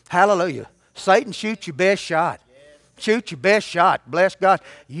 Hallelujah. Satan, shoot your best shot. Shoot your best shot. Bless God.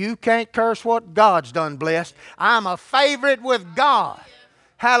 You can't curse what God's done blessed. I'm a favorite with God.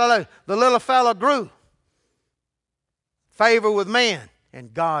 Hallelujah. The little fella grew. Favor with men.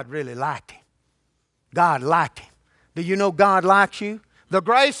 And God really liked him. God liked him. Do you know God likes you? The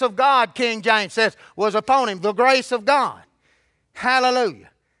grace of God, King James says, was upon him. The grace of God. Hallelujah.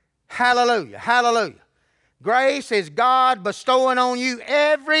 Hallelujah. Hallelujah. Grace is God bestowing on you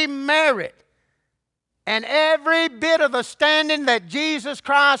every merit and every bit of the standing that Jesus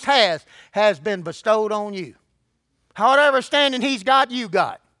Christ has been bestowed on you. Whatever standing He's got, you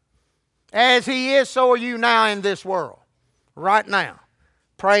got. As He is, so are you now in this world. Right now.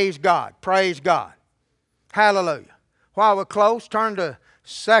 Praise God. Praise God. Hallelujah. While we're close, turn to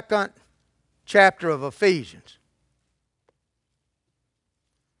 2nd chapter of Ephesians.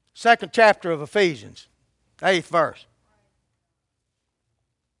 Second chapter of Ephesians, 8th verse.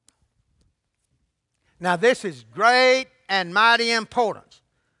 Now this is great and mighty importance.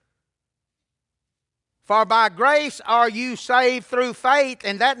 For by grace are you saved through faith,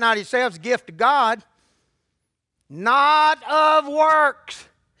 and that not itself is a gift of God, not of works,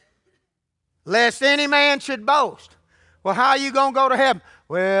 lest any man should boast. Well, how are you going to go to heaven?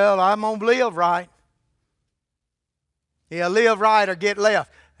 Well, I'm going to live right. Yeah, live right or get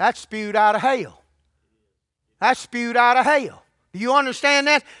left. That's spewed out of hell. That's spewed out of hell. Do you understand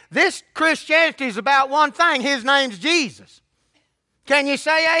that? This Christianity is about one thing. His name's Jesus. Can you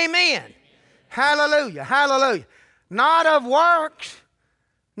say amen? Hallelujah, hallelujah. Not of works,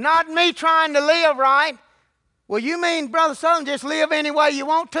 not me trying to live right. Well, you mean, Brother Sutherlin, just live any way you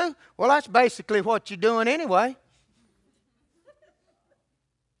want to? Well, that's basically what you're doing anyway.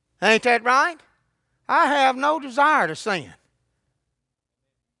 Ain't that right? I have no desire to sin.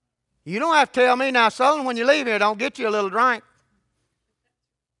 You don't have to tell me now, Sutherlin, when you leave here, don't get you a little drink.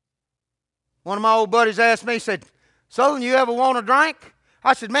 One of my old buddies asked me, he said, Sutherlin, you ever want a drink?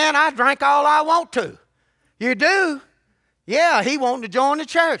 I said, man, I drink all I want to. You do? Yeah, he wanted to join the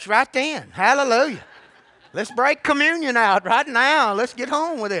church right then. Hallelujah. Let's break communion out right now. Let's get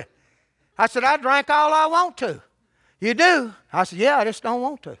home with it. I said, I drink all I want to. You do? I said, yeah, I just don't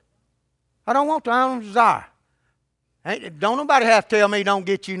want to. I don't want to. I don't desire. Don't nobody have to tell me don't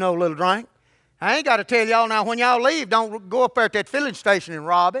get you no little drink. I ain't got to tell y'all now when y'all leave, don't go up there at that filling station and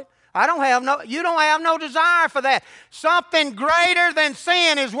rob it. You don't have no desire for that. Something greater than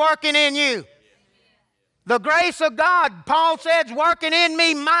sin is working in you. The grace of God, Paul said, is working in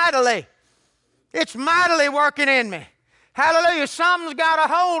me mightily. It's mightily working in me. Hallelujah. Something's got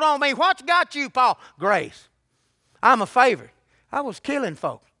a hold on me. What's got you, Paul? Grace. I'm a favorite. I was killing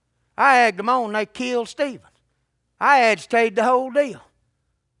folks. I egged them on, they killed Stephen. I agitated the whole deal.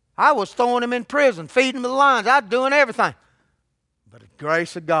 I was throwing them in prison, feeding them to the lions. I was doing everything. But the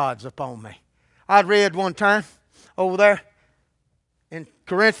grace of God's upon me. I'd read one time over there in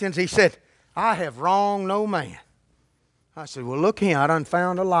Corinthians, he said, I have wronged no man. I said, well, look here, I done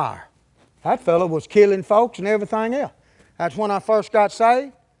found a liar. That fellow was killing folks and everything else. That's when I first got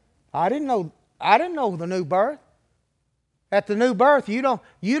saved. I didn't know the new birth. At the new birth, you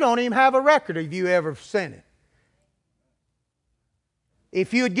don't even have a record of you ever sinning.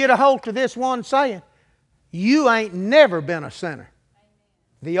 If you'd get a hold of this one saying, you ain't never been a sinner.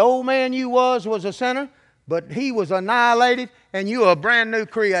 The old man you was a sinner, but he was annihilated and you are a brand new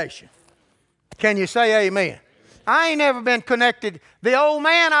creation. Can you say amen? I ain't never been connected. The old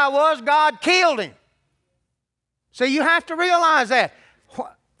man I was, God killed him. See, you have to realize that.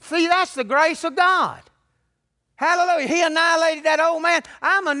 See, that's the grace of God. Hallelujah. He annihilated that old man.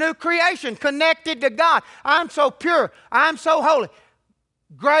 I'm a new creation connected to God. I'm so pure. I'm so holy.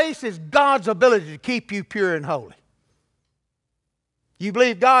 Grace is God's ability to keep you pure and holy. You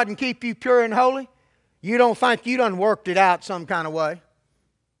believe God can keep you pure and holy? You don't think you done worked it out some kind of way.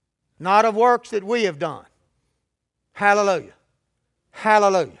 Not of works that we have done. Hallelujah.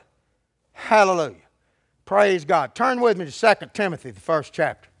 Hallelujah. Hallelujah. Praise God. Turn with me to 2 Timothy, the 1st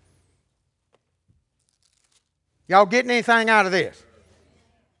chapter. Y'all getting anything out of this?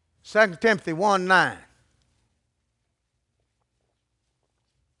 2 Timothy 1:9.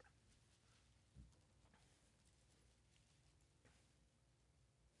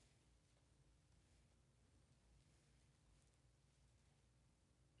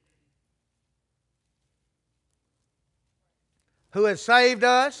 Who has saved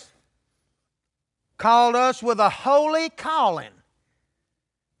us, called us with a holy calling,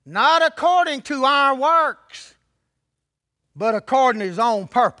 not according to our works, but according to His own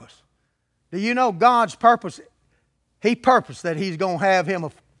purpose. Do you know God's purpose? He purposed that He's going to have Him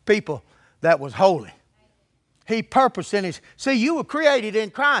a people that was holy. He purposed in His... See, you were created in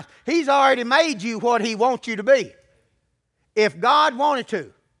Christ. He's already made you what He wants you to be. If God wanted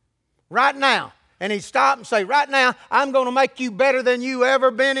to, right now, and He'd stop and say, right now, I'm going to make you better than you ever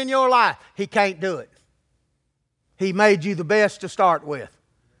been in your life. He can't do it. He made you the best to start with.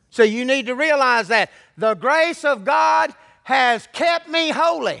 So you need to realize that. The grace of God has kept me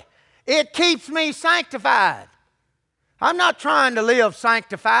holy. It keeps me sanctified. I'm not trying to live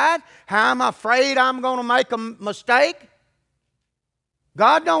sanctified. I'm afraid I'm going to make a mistake.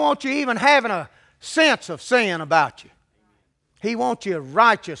 God don't want you even having a sense of sin about you. He wants you a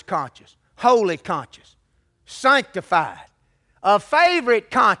righteous conscience. Holy conscience, sanctified, a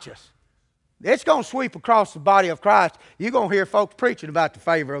favorite conscience. It's going to sweep across the body of Christ. You're going to hear folks preaching about the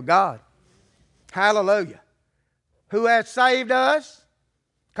favor of God. Hallelujah. Who has saved us,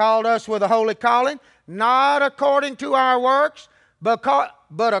 called us with a holy calling, not according to our works, but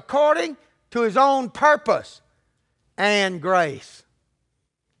but according to His own purpose and grace.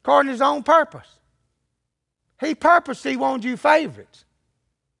 According to His own purpose. He purposed He wanted you favorites.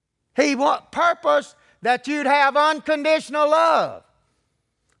 He purposed that you'd have unconditional love,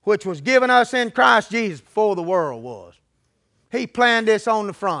 which was given us in Christ Jesus before the world was. He planned this on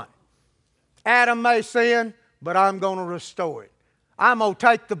the front. Adam may sin, but I'm going to restore it. I'm going to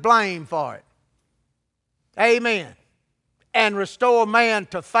take the blame for it. Amen. And restore man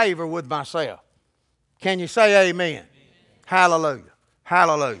to favor with myself. Can you say amen? Amen. Hallelujah.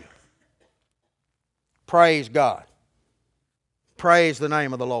 Hallelujah. Praise God. Praise the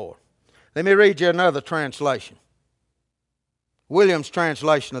name of the Lord. Let me read you another translation. William's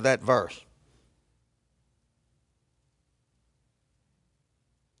translation of that verse.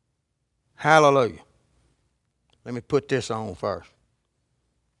 Hallelujah. Let me put this on first.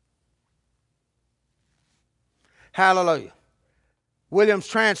 Hallelujah. Williams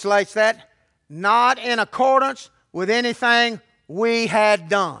translates that, not in accordance with anything we had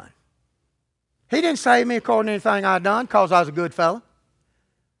done. He didn't save me according to anything I'd done because I was a good fellow.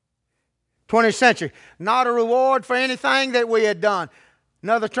 20th century, not a reward for anything that we had done.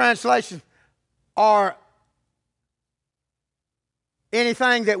 Another translation, or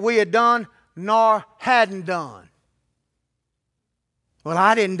anything that we had done nor hadn't done. Well,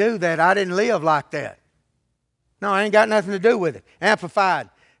 I didn't do that. I didn't live like that. No, I ain't got nothing to do with it. Amplified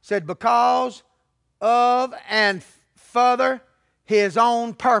said, because of and further His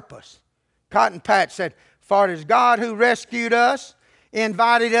own purpose. Cotton Patch said, for it is God who rescued us,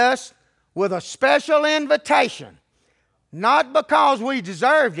 invited us with a special invitation, not because we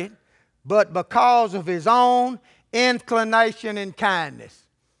deserved it, but because of His own inclination and kindness.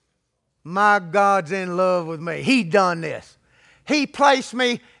 My God's in love with me. He done this. He placed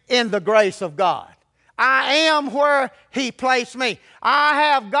me in the grace of God. I am where He placed me. I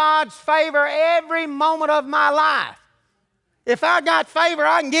have God's favor every moment of my life. If I got favor,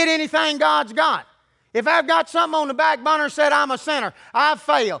 I can get anything God's got. If I've got something on the back burner and said I'm a sinner, I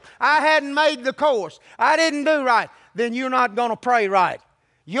failed, I hadn't made the course, I didn't do right, then you're not going to pray right.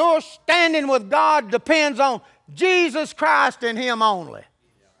 Your standing with God depends on Jesus Christ and Him only.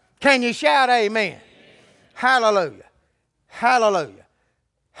 Can you shout amen? Amen. Hallelujah. Hallelujah.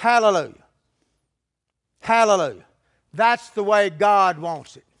 Hallelujah. Hallelujah. That's the way God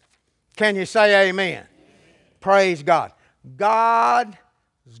wants it. Can you say amen? Amen. Praise God. God's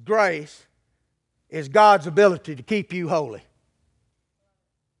grace is God's ability to keep you holy.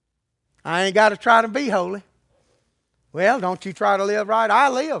 I ain't got to try to be holy. Well, don't you try to live right? I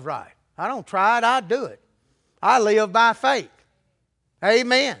live right. I don't try it, I do it. I live by faith.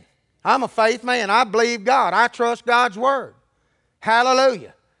 Amen. I'm a faith man. I believe God. I trust God's word.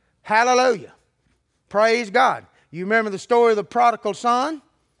 Hallelujah. Hallelujah. Praise God. You remember the story of the prodigal son?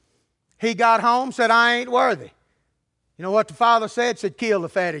 He got home, said, I ain't worthy. You know what the father said? Said, kill the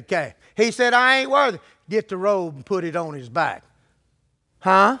fatted calf. He said, I ain't worthy. Get the robe and put it on his back.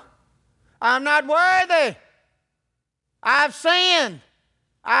 Huh? I'm not worthy. I've sinned.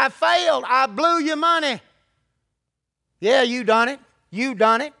 I failed. I blew your money. Yeah, you done it. You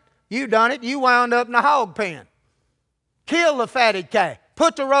done it. You done it. You wound up in the hog pen. Kill the fatted calf.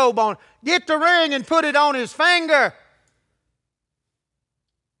 Put the robe on. Get the ring and put it on his finger.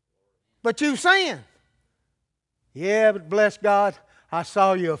 But you sinned. Yeah, but bless God, I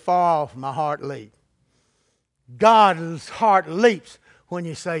saw you afar off, my heart leaped. God's heart leaps when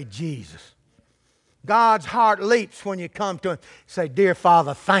you say Jesus. God's heart leaps when you come to Him. Say, dear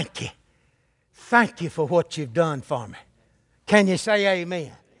Father, thank you. Thank you for what you've done for me. Can you say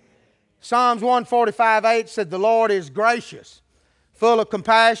amen? Psalms 145:8 said, the Lord is gracious, full of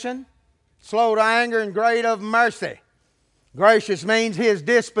compassion, slow to anger, and great of mercy. Gracious means His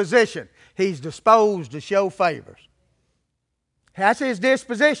disposition. He's disposed to show favors. That's His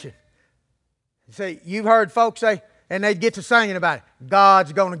disposition. See, you've heard folks say, and they'd get to singing about it,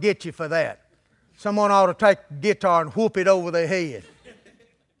 God's going to get you for that. Someone ought to take a guitar and whoop it over their head.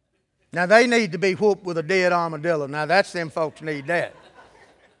 Now, they need to be whooped with a dead armadillo. Now, that's them folks need that.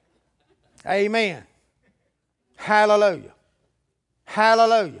 Amen. Hallelujah.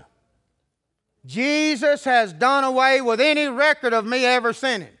 Hallelujah. Jesus has done away with any record of me ever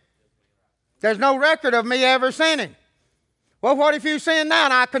sinning. There's no record of me ever sinning. Well, what if you sin now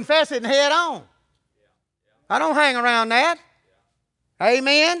and I confess it and head on? I don't hang around that.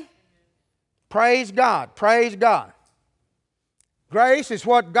 Amen. Praise God. Praise God. Grace is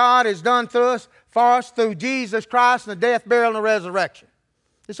what God has done through us, for us through Jesus Christ and the death, burial, and the resurrection.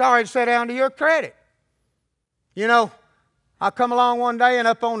 It's already set down to your credit. You know, I come along one day and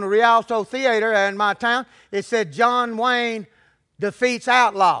up on the Rialto Theater in my town, it said John Wayne defeats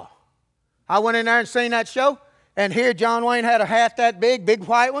outlaw. I went in there and seen that show, and here John Wayne had a hat that big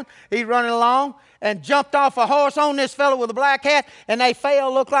white one. He's running along and jumped off a horse on this fellow with a black hat, and they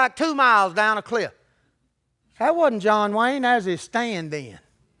fell, looked like 2 miles down a cliff. That wasn't John Wayne, that was his stand-in.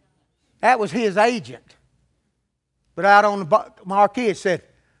 That was his agent. But out on the marquee it said,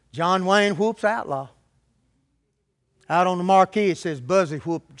 John Wayne whoops outlaw. Out on the marquee it says, Buzzy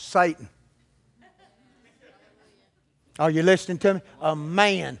whoops Satan. Are you listening to me?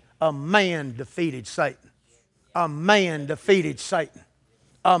 A man defeated Satan. A man defeated Satan.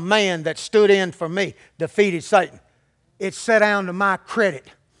 A man that stood in for me defeated Satan. It's set down to my credit.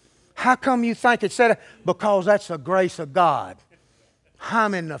 How come you think it's set down? Because that's the grace of God.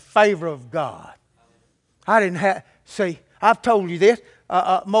 I'm in the favor of God. I didn't have, see, I've told you this.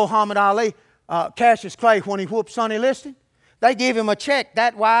 Muhammad Ali, Cassius Clay, when he whooped Sonny Liston, they gave him a check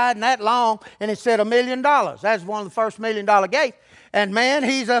that wide and that long, and it said $1 million. That's one of the first $1 million gifts. And man,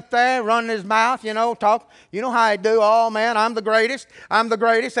 he's up there running his mouth, talk. You know how he do. Oh man, I'm the greatest. I'm the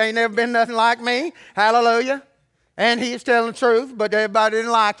greatest. Ain't never been nothing like me. Hallelujah. And he's telling the truth, but everybody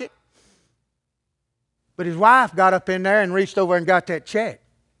didn't like it. But his wife got up in there and reached over and got that check.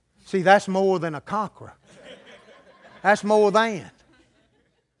 See, that's more than a conqueror. That's more than.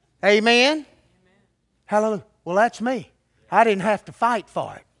 Amen? Hallelujah. Well, that's me. I didn't have to fight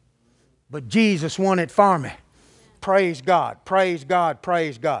for it. But Jesus won it for me. Praise God. Praise God.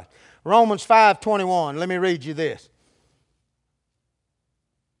 Praise God. Romans 5:21. Let me read you this.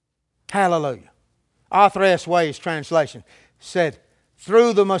 Hallelujah. Arthur S. Way's translation said,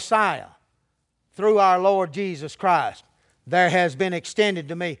 through the Messiah, through our Lord Jesus Christ, there has been extended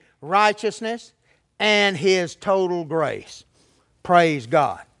to me righteousness and His total grace. Praise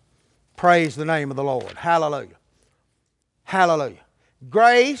God. Praise the name of the Lord. Hallelujah. Hallelujah.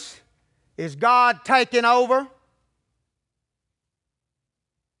 Grace is God taking over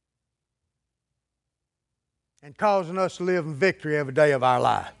and causing us to live in victory every day of our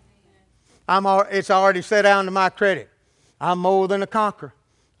life. It's already set down to my credit. I'm more than a conqueror.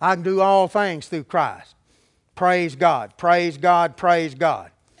 I can do all things through Christ. Praise God. Praise God. Praise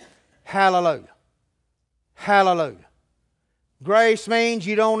God. Hallelujah. Hallelujah. Grace means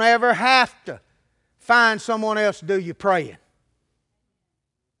you don't ever have to find someone else to do your praying.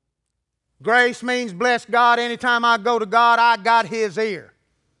 Grace means, bless God, anytime I go to God, I got His ear.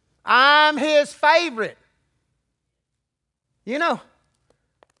 I'm His favorite.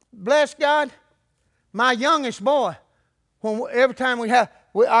 Bless God, my youngest boy, every time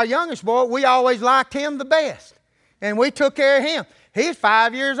our youngest boy, we always liked him the best. And we took care of him. He's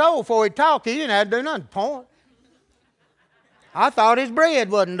 5 years old before he talked. He didn't have to do nothing. Point. I thought his bread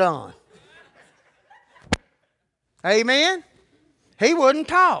wasn't done. Amen? He wouldn't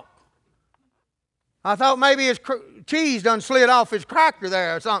talk. I thought maybe his cheese done slid off his cracker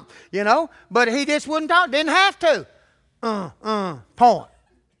there or something, But he just wouldn't talk. Didn't have to. Point.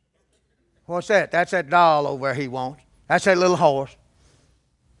 What's that? That's that doll over there he wants. That's that little horse.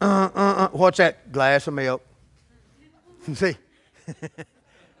 What's that? Glass of milk. See?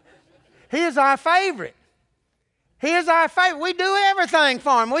 He is our favorite. He is our favorite. We do everything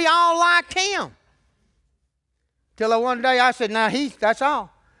for him. We all liked him. Till one day I said, that's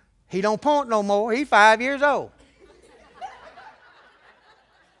all. He don't point no more. He's 5 years old.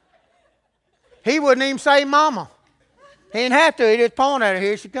 He wouldn't even say mama. He didn't have to. He just point at her.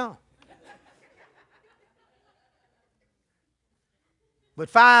 Here she comes. But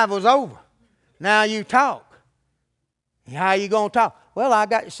 5 was over. Now you talk. How you going to talk?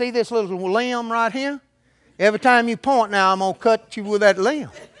 Well, see this little limb right here? Every time you point now, I'm going to cut you with that limb.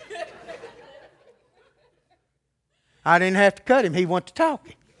 I didn't have to cut him. He went to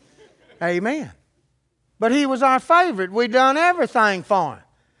talking. Amen. But he was our favorite. We done everything for him.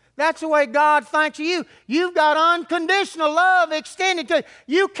 That's the way God thinks of you. You've got unconditional love extended to you.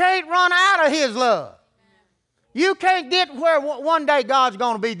 You can't run out of His love. You can't get where one day God's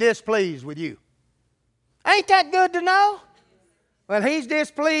going to be displeased with you. Ain't that good to know? Well, He's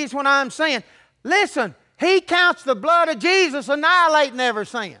displeased when I'm sinning. Listen, He counts the blood of Jesus annihilating every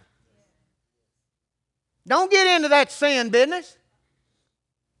sin. Don't get into that sin business.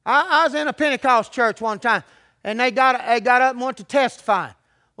 I was in a Pentecost church one time, and they got up and went to testify.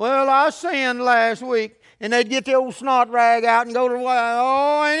 Well, I sinned last week. And they'd get the old snot rag out and go to the well.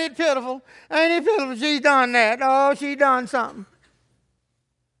 Oh, ain't it pitiful? Ain't it pitiful? She's done that. Oh, she done something.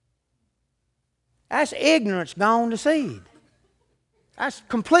 That's ignorance gone to seed. That's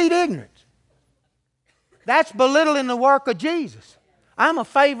complete ignorance. That's belittling the work of Jesus. I'm a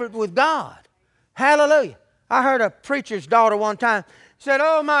favorite with God. Hallelujah. I heard a preacher's daughter one time said,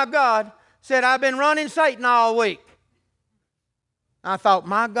 oh my God, said, I've been running Satan all week. I thought,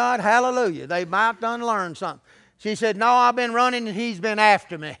 my God, hallelujah, they might done learned something. She said, no, I've been running and he's been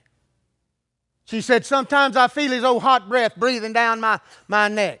after me. She said, sometimes I feel his old hot breath breathing down my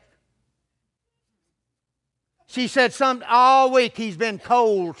neck. She said, all week he's been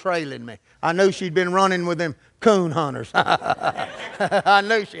cold trailing me. I knew she'd been running with them coon hunters. I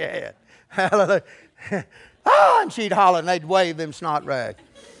knew she had. Hallelujah. Oh, and she'd holler and they'd wave them snot rags.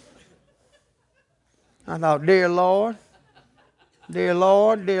 I thought, dear Lord, dear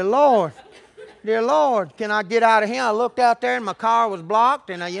Lord, dear Lord, dear Lord, can I get out of here? I looked out there and my car was blocked,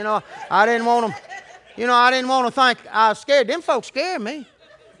 and I didn't want them, I didn't want to think I was scared. Them folks scared me.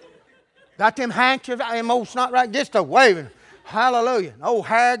 Got them handkerchiefs, them old snot rags, just a waving. Hallelujah. Old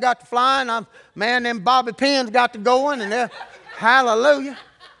hair got to flying. Man, them bobby pins got to going, and hallelujah.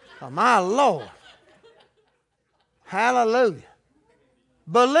 Oh, my Lord. Hallelujah.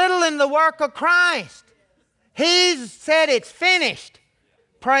 Belittling the work of Christ. He said it's finished.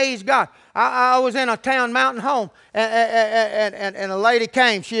 Praise God. I was in a town mountain home, and a lady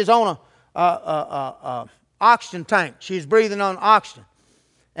came. She is on a oxygen tank. She's breathing on oxygen.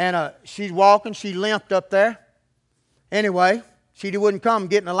 And she's walking. She limped up there. Anyway, she wouldn't come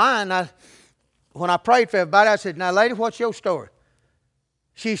get in the line. When I prayed for everybody, I said, now, lady, what's your story?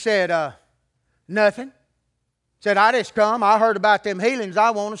 She said, nothing. Said, I just come. I heard about them healings. I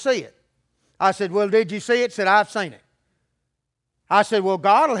want to see it. I said, well, did you see it? Said, I've seen it. I said, well,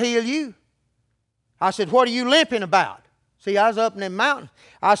 God will heal you. I said, what are you limping about? See, I was up in them mountains.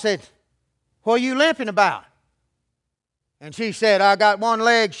 I said, what are you limping about? And she said, I got one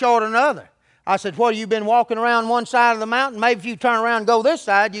leg shorter than the other. I said, what, have you been walking around one side of the mountain? Maybe if you turn around and go this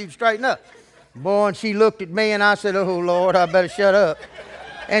side, you'd straighten up. Boy, and she looked at me, and I said, oh, Lord, I better shut up.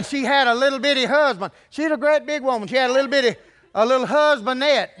 And she had a little bitty husband. She's a great big woman. She had a little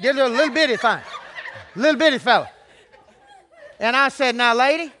husbandette, just a little bitty thing, little bitty fella. And I said, now,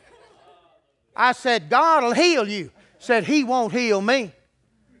 lady, I said, God will heal you. Said, he won't heal me.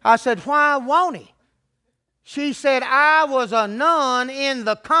 I said, why won't he? She said, I was a nun in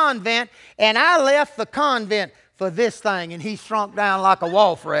the convent, and I left the convent for this thing. And he shrunk down like a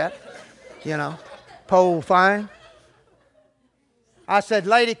wolf rat, pole thing. I said,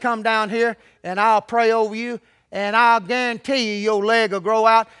 lady, come down here, and I'll pray over you, and I'll guarantee you your leg will grow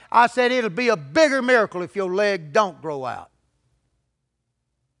out. I said, it'll be a bigger miracle if your leg don't grow out.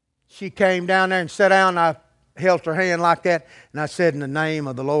 She came down there and sat down, and I held her hand like that, and I said, in the name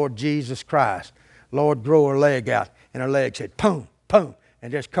of the Lord Jesus Christ, Lord, grow her leg out. And her leg said, boom, boom,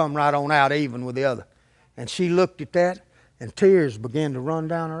 and just come right on out even with the other. And she looked at that, and tears began to run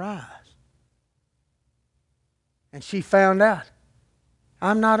down her eyes. And she found out,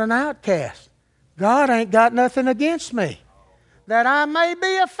 I'm not an outcast. God ain't got nothing against me. That I may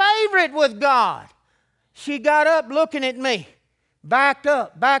be a favorite with God. She got up looking at me. Backed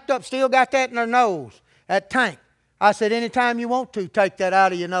up, still got that in her nose, that tank. I said, anytime you want to, take that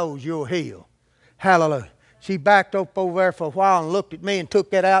out of your nose, you'll heal. Hallelujah. She backed up over there for a while and looked at me and took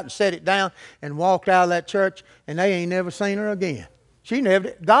that out and set it down and walked out of that church, and they ain't never seen her again.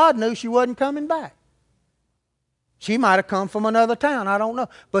 God knew she wasn't coming back. She might have come from another town, I don't know.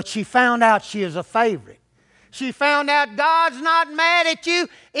 But she found out she is a favorite. She found out God's not mad at you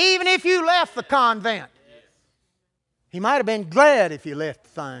even if you left the convent. He might have been glad if you left the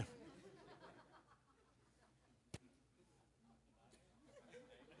thing.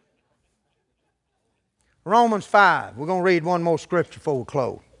 Romans 5. We're going to read one more scripture before we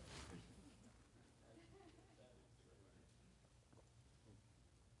close.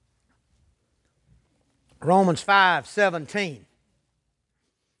 Romans 5:17.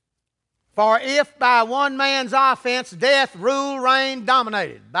 For if by one man's offense death ruled, reigned,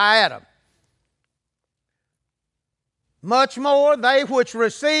 dominated by Adam, much more they which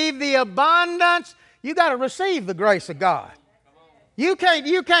receive the abundance. You got to receive the grace of God. You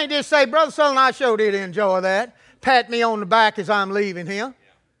can't just say, Brother Sutherlin, I sure did enjoy that. Pat me on the back as I'm leaving here.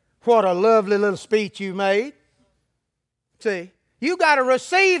 What a lovely little speech you made. See, you got to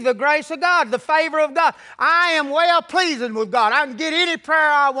receive the grace of God, the favor of God. I am well pleasing with God. I can get any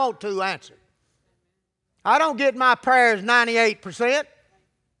prayer I want to answered. I don't get my prayers 98%.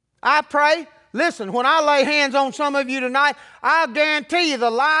 I pray. Listen, when I lay hands on some of you tonight, I guarantee you the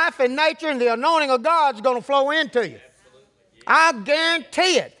life and nature and the anointing of God is going to flow into you. I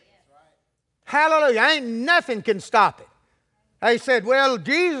guarantee it. Hallelujah. Ain't nothing can stop it. They said, well,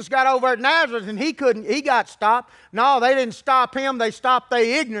 Jesus got over at Nazareth and he got stopped. No, they didn't stop him. They stopped their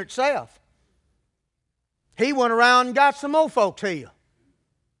ignorant self. He went around and got some more folks healed.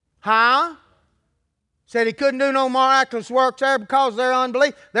 Huh? Said he couldn't do no miraculous works there because of their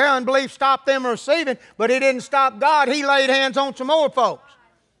unbelief. Their unbelief stopped them receiving, but it didn't stop God. He laid hands on some more folks.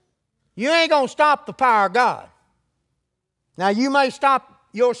 You ain't going to stop the power of God. Now, you may stop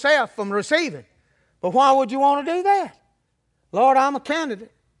yourself from receiving, but why would you want to do that? Lord, I'm a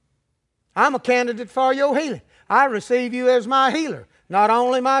candidate. I'm a candidate for your healing. I receive you as my healer, not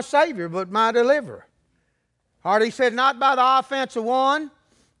only my Savior, but my deliverer. Or he said, not by the offense of one,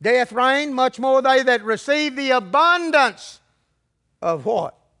 death reigned, much more they that receive the abundance of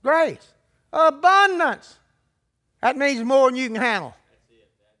what? Grace. Abundance. That means more than you can handle.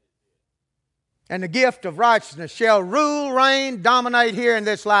 And the gift of righteousness shall rule, reign, dominate here in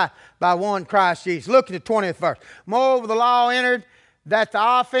this life by one Christ Jesus. Look at the 20th verse. Moreover, the law entered that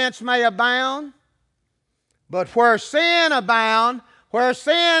the offense may abound. But where sin abound, where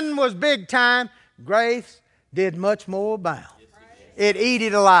sin was big time, grace did much more abound. It eat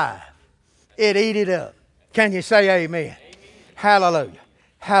it alive. It eat it up. Can you say amen? Amen. Hallelujah.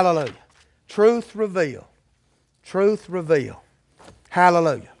 Hallelujah. Truth reveal. Truth reveal.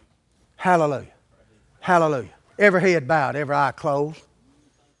 Hallelujah. Hallelujah. Hallelujah. Every head bowed, every eye closed.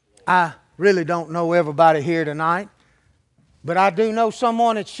 I really don't know everybody here tonight, but I do know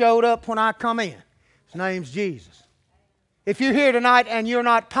someone that showed up when I come in. His name's Jesus. If you're here tonight and you're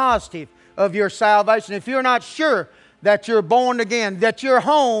not positive of your salvation, if you're not sure that you're born again, that your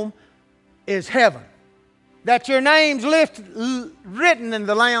home is heaven, that your name's written in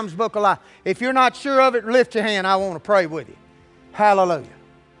the Lamb's Book of Life, if you're not sure of it, lift your hand. I want to pray with you. Hallelujah.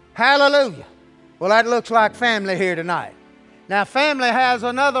 Hallelujah. Well, that looks like family here tonight. Now, family has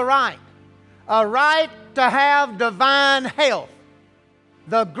another right, a right to have divine health.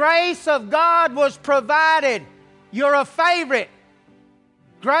 The grace of God was provided. You're a favorite.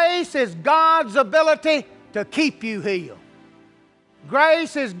 Grace is God's ability to keep you healed.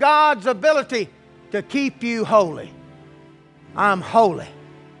 Grace is God's ability to keep you holy. I'm holy.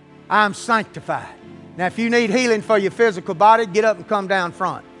 I'm sanctified. Now, if you need healing for your physical body, get up and come down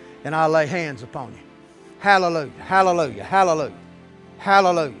front, and I'll lay hands upon you. Hallelujah, hallelujah, hallelujah,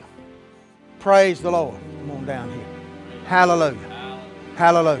 hallelujah. Praise the Lord. Come on down here. Hallelujah,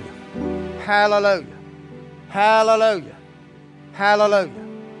 hallelujah, hallelujah, hallelujah, hallelujah,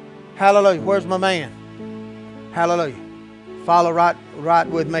 hallelujah. Where's my man? Hallelujah. Follow right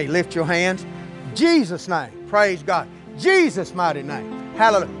with me. Lift your hands. Jesus' name. Praise God. Jesus' mighty name.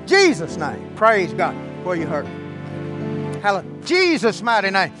 Hallelujah. Jesus' name. Praise God. Where you hurt? Hallelujah. Jesus' mighty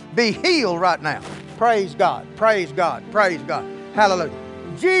name. Be healed right now. Praise God. Praise God. Praise God. Hallelujah.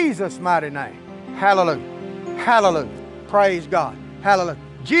 Jesus' mighty name. Hallelujah. Hallelujah. Praise God. Hallelujah.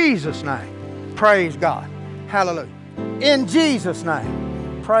 Jesus' name. Praise God. Hallelujah. In Jesus'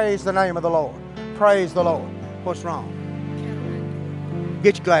 name. Praise the name of the Lord. Praise the Lord. What's wrong?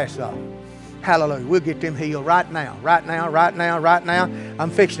 Get your glasses off. Hallelujah. We'll get them healed right now. Right now, right now, right now. I'm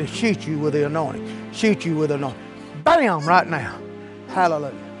fixing to shoot you with the anointing. Shoot you with the anointing. Bam! Right now.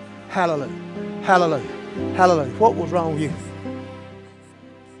 Hallelujah. Hallelujah. Hallelujah. Hallelujah. What was wrong with you?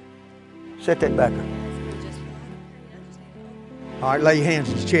 Set that back up. All right, lay your hands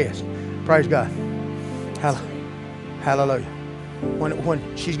on your chest. Praise God. Hallelujah.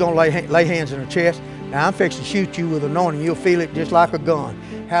 When she's going to lay hands on her chest, now I'm fixing to shoot you with anointing. You'll feel it just like a gun.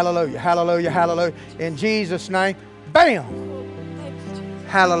 Hallelujah, hallelujah, hallelujah. In Jesus' name, bam!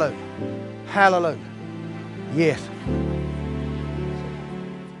 Hallelujah, hallelujah. Yes.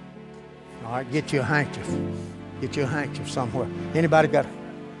 All right, get you a handkerchief. Get you a handkerchief somewhere. Anybody got it?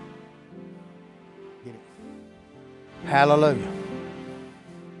 Get it. Hallelujah.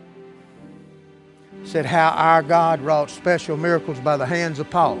 Said how our God wrought special miracles by the hands of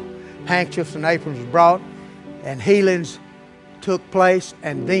Paul. Handkerchiefs and aprons were brought, and healings took place,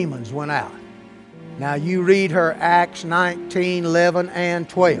 and demons went out. Now you read her Acts 19, 11, and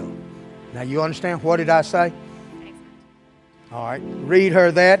 12. Now you understand? What did I say? All right. Read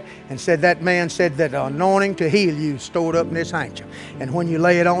her that, and said that man said that the anointing to heal you is stored up in this handkerchief. And when you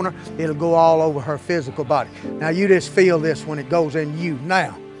lay it on her, it'll go all over her physical body. Now you just feel this when it goes in you.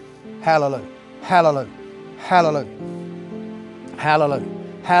 Now. Hallelujah. Hallelujah. Hallelujah. Hallelujah.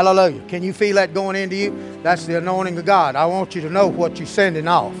 Hallelujah. Can you feel that going into you? That's the anointing of God. I want you to know what you're sending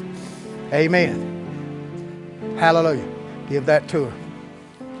off. Amen. Hallelujah. Give that to her.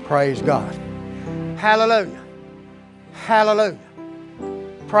 Praise God. Hallelujah. Hallelujah.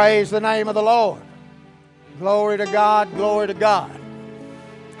 Praise the name of the Lord. Glory to God. Glory to God.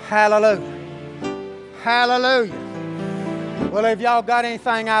 Hallelujah. Hallelujah. Well, have y'all got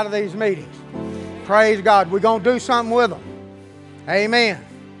anything out of these meetings? Praise God. We're going to do something with them. Amen.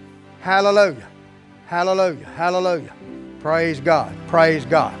 Hallelujah. Hallelujah. Hallelujah. Praise God. Praise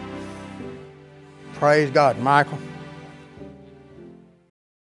God. Praise God. Michael.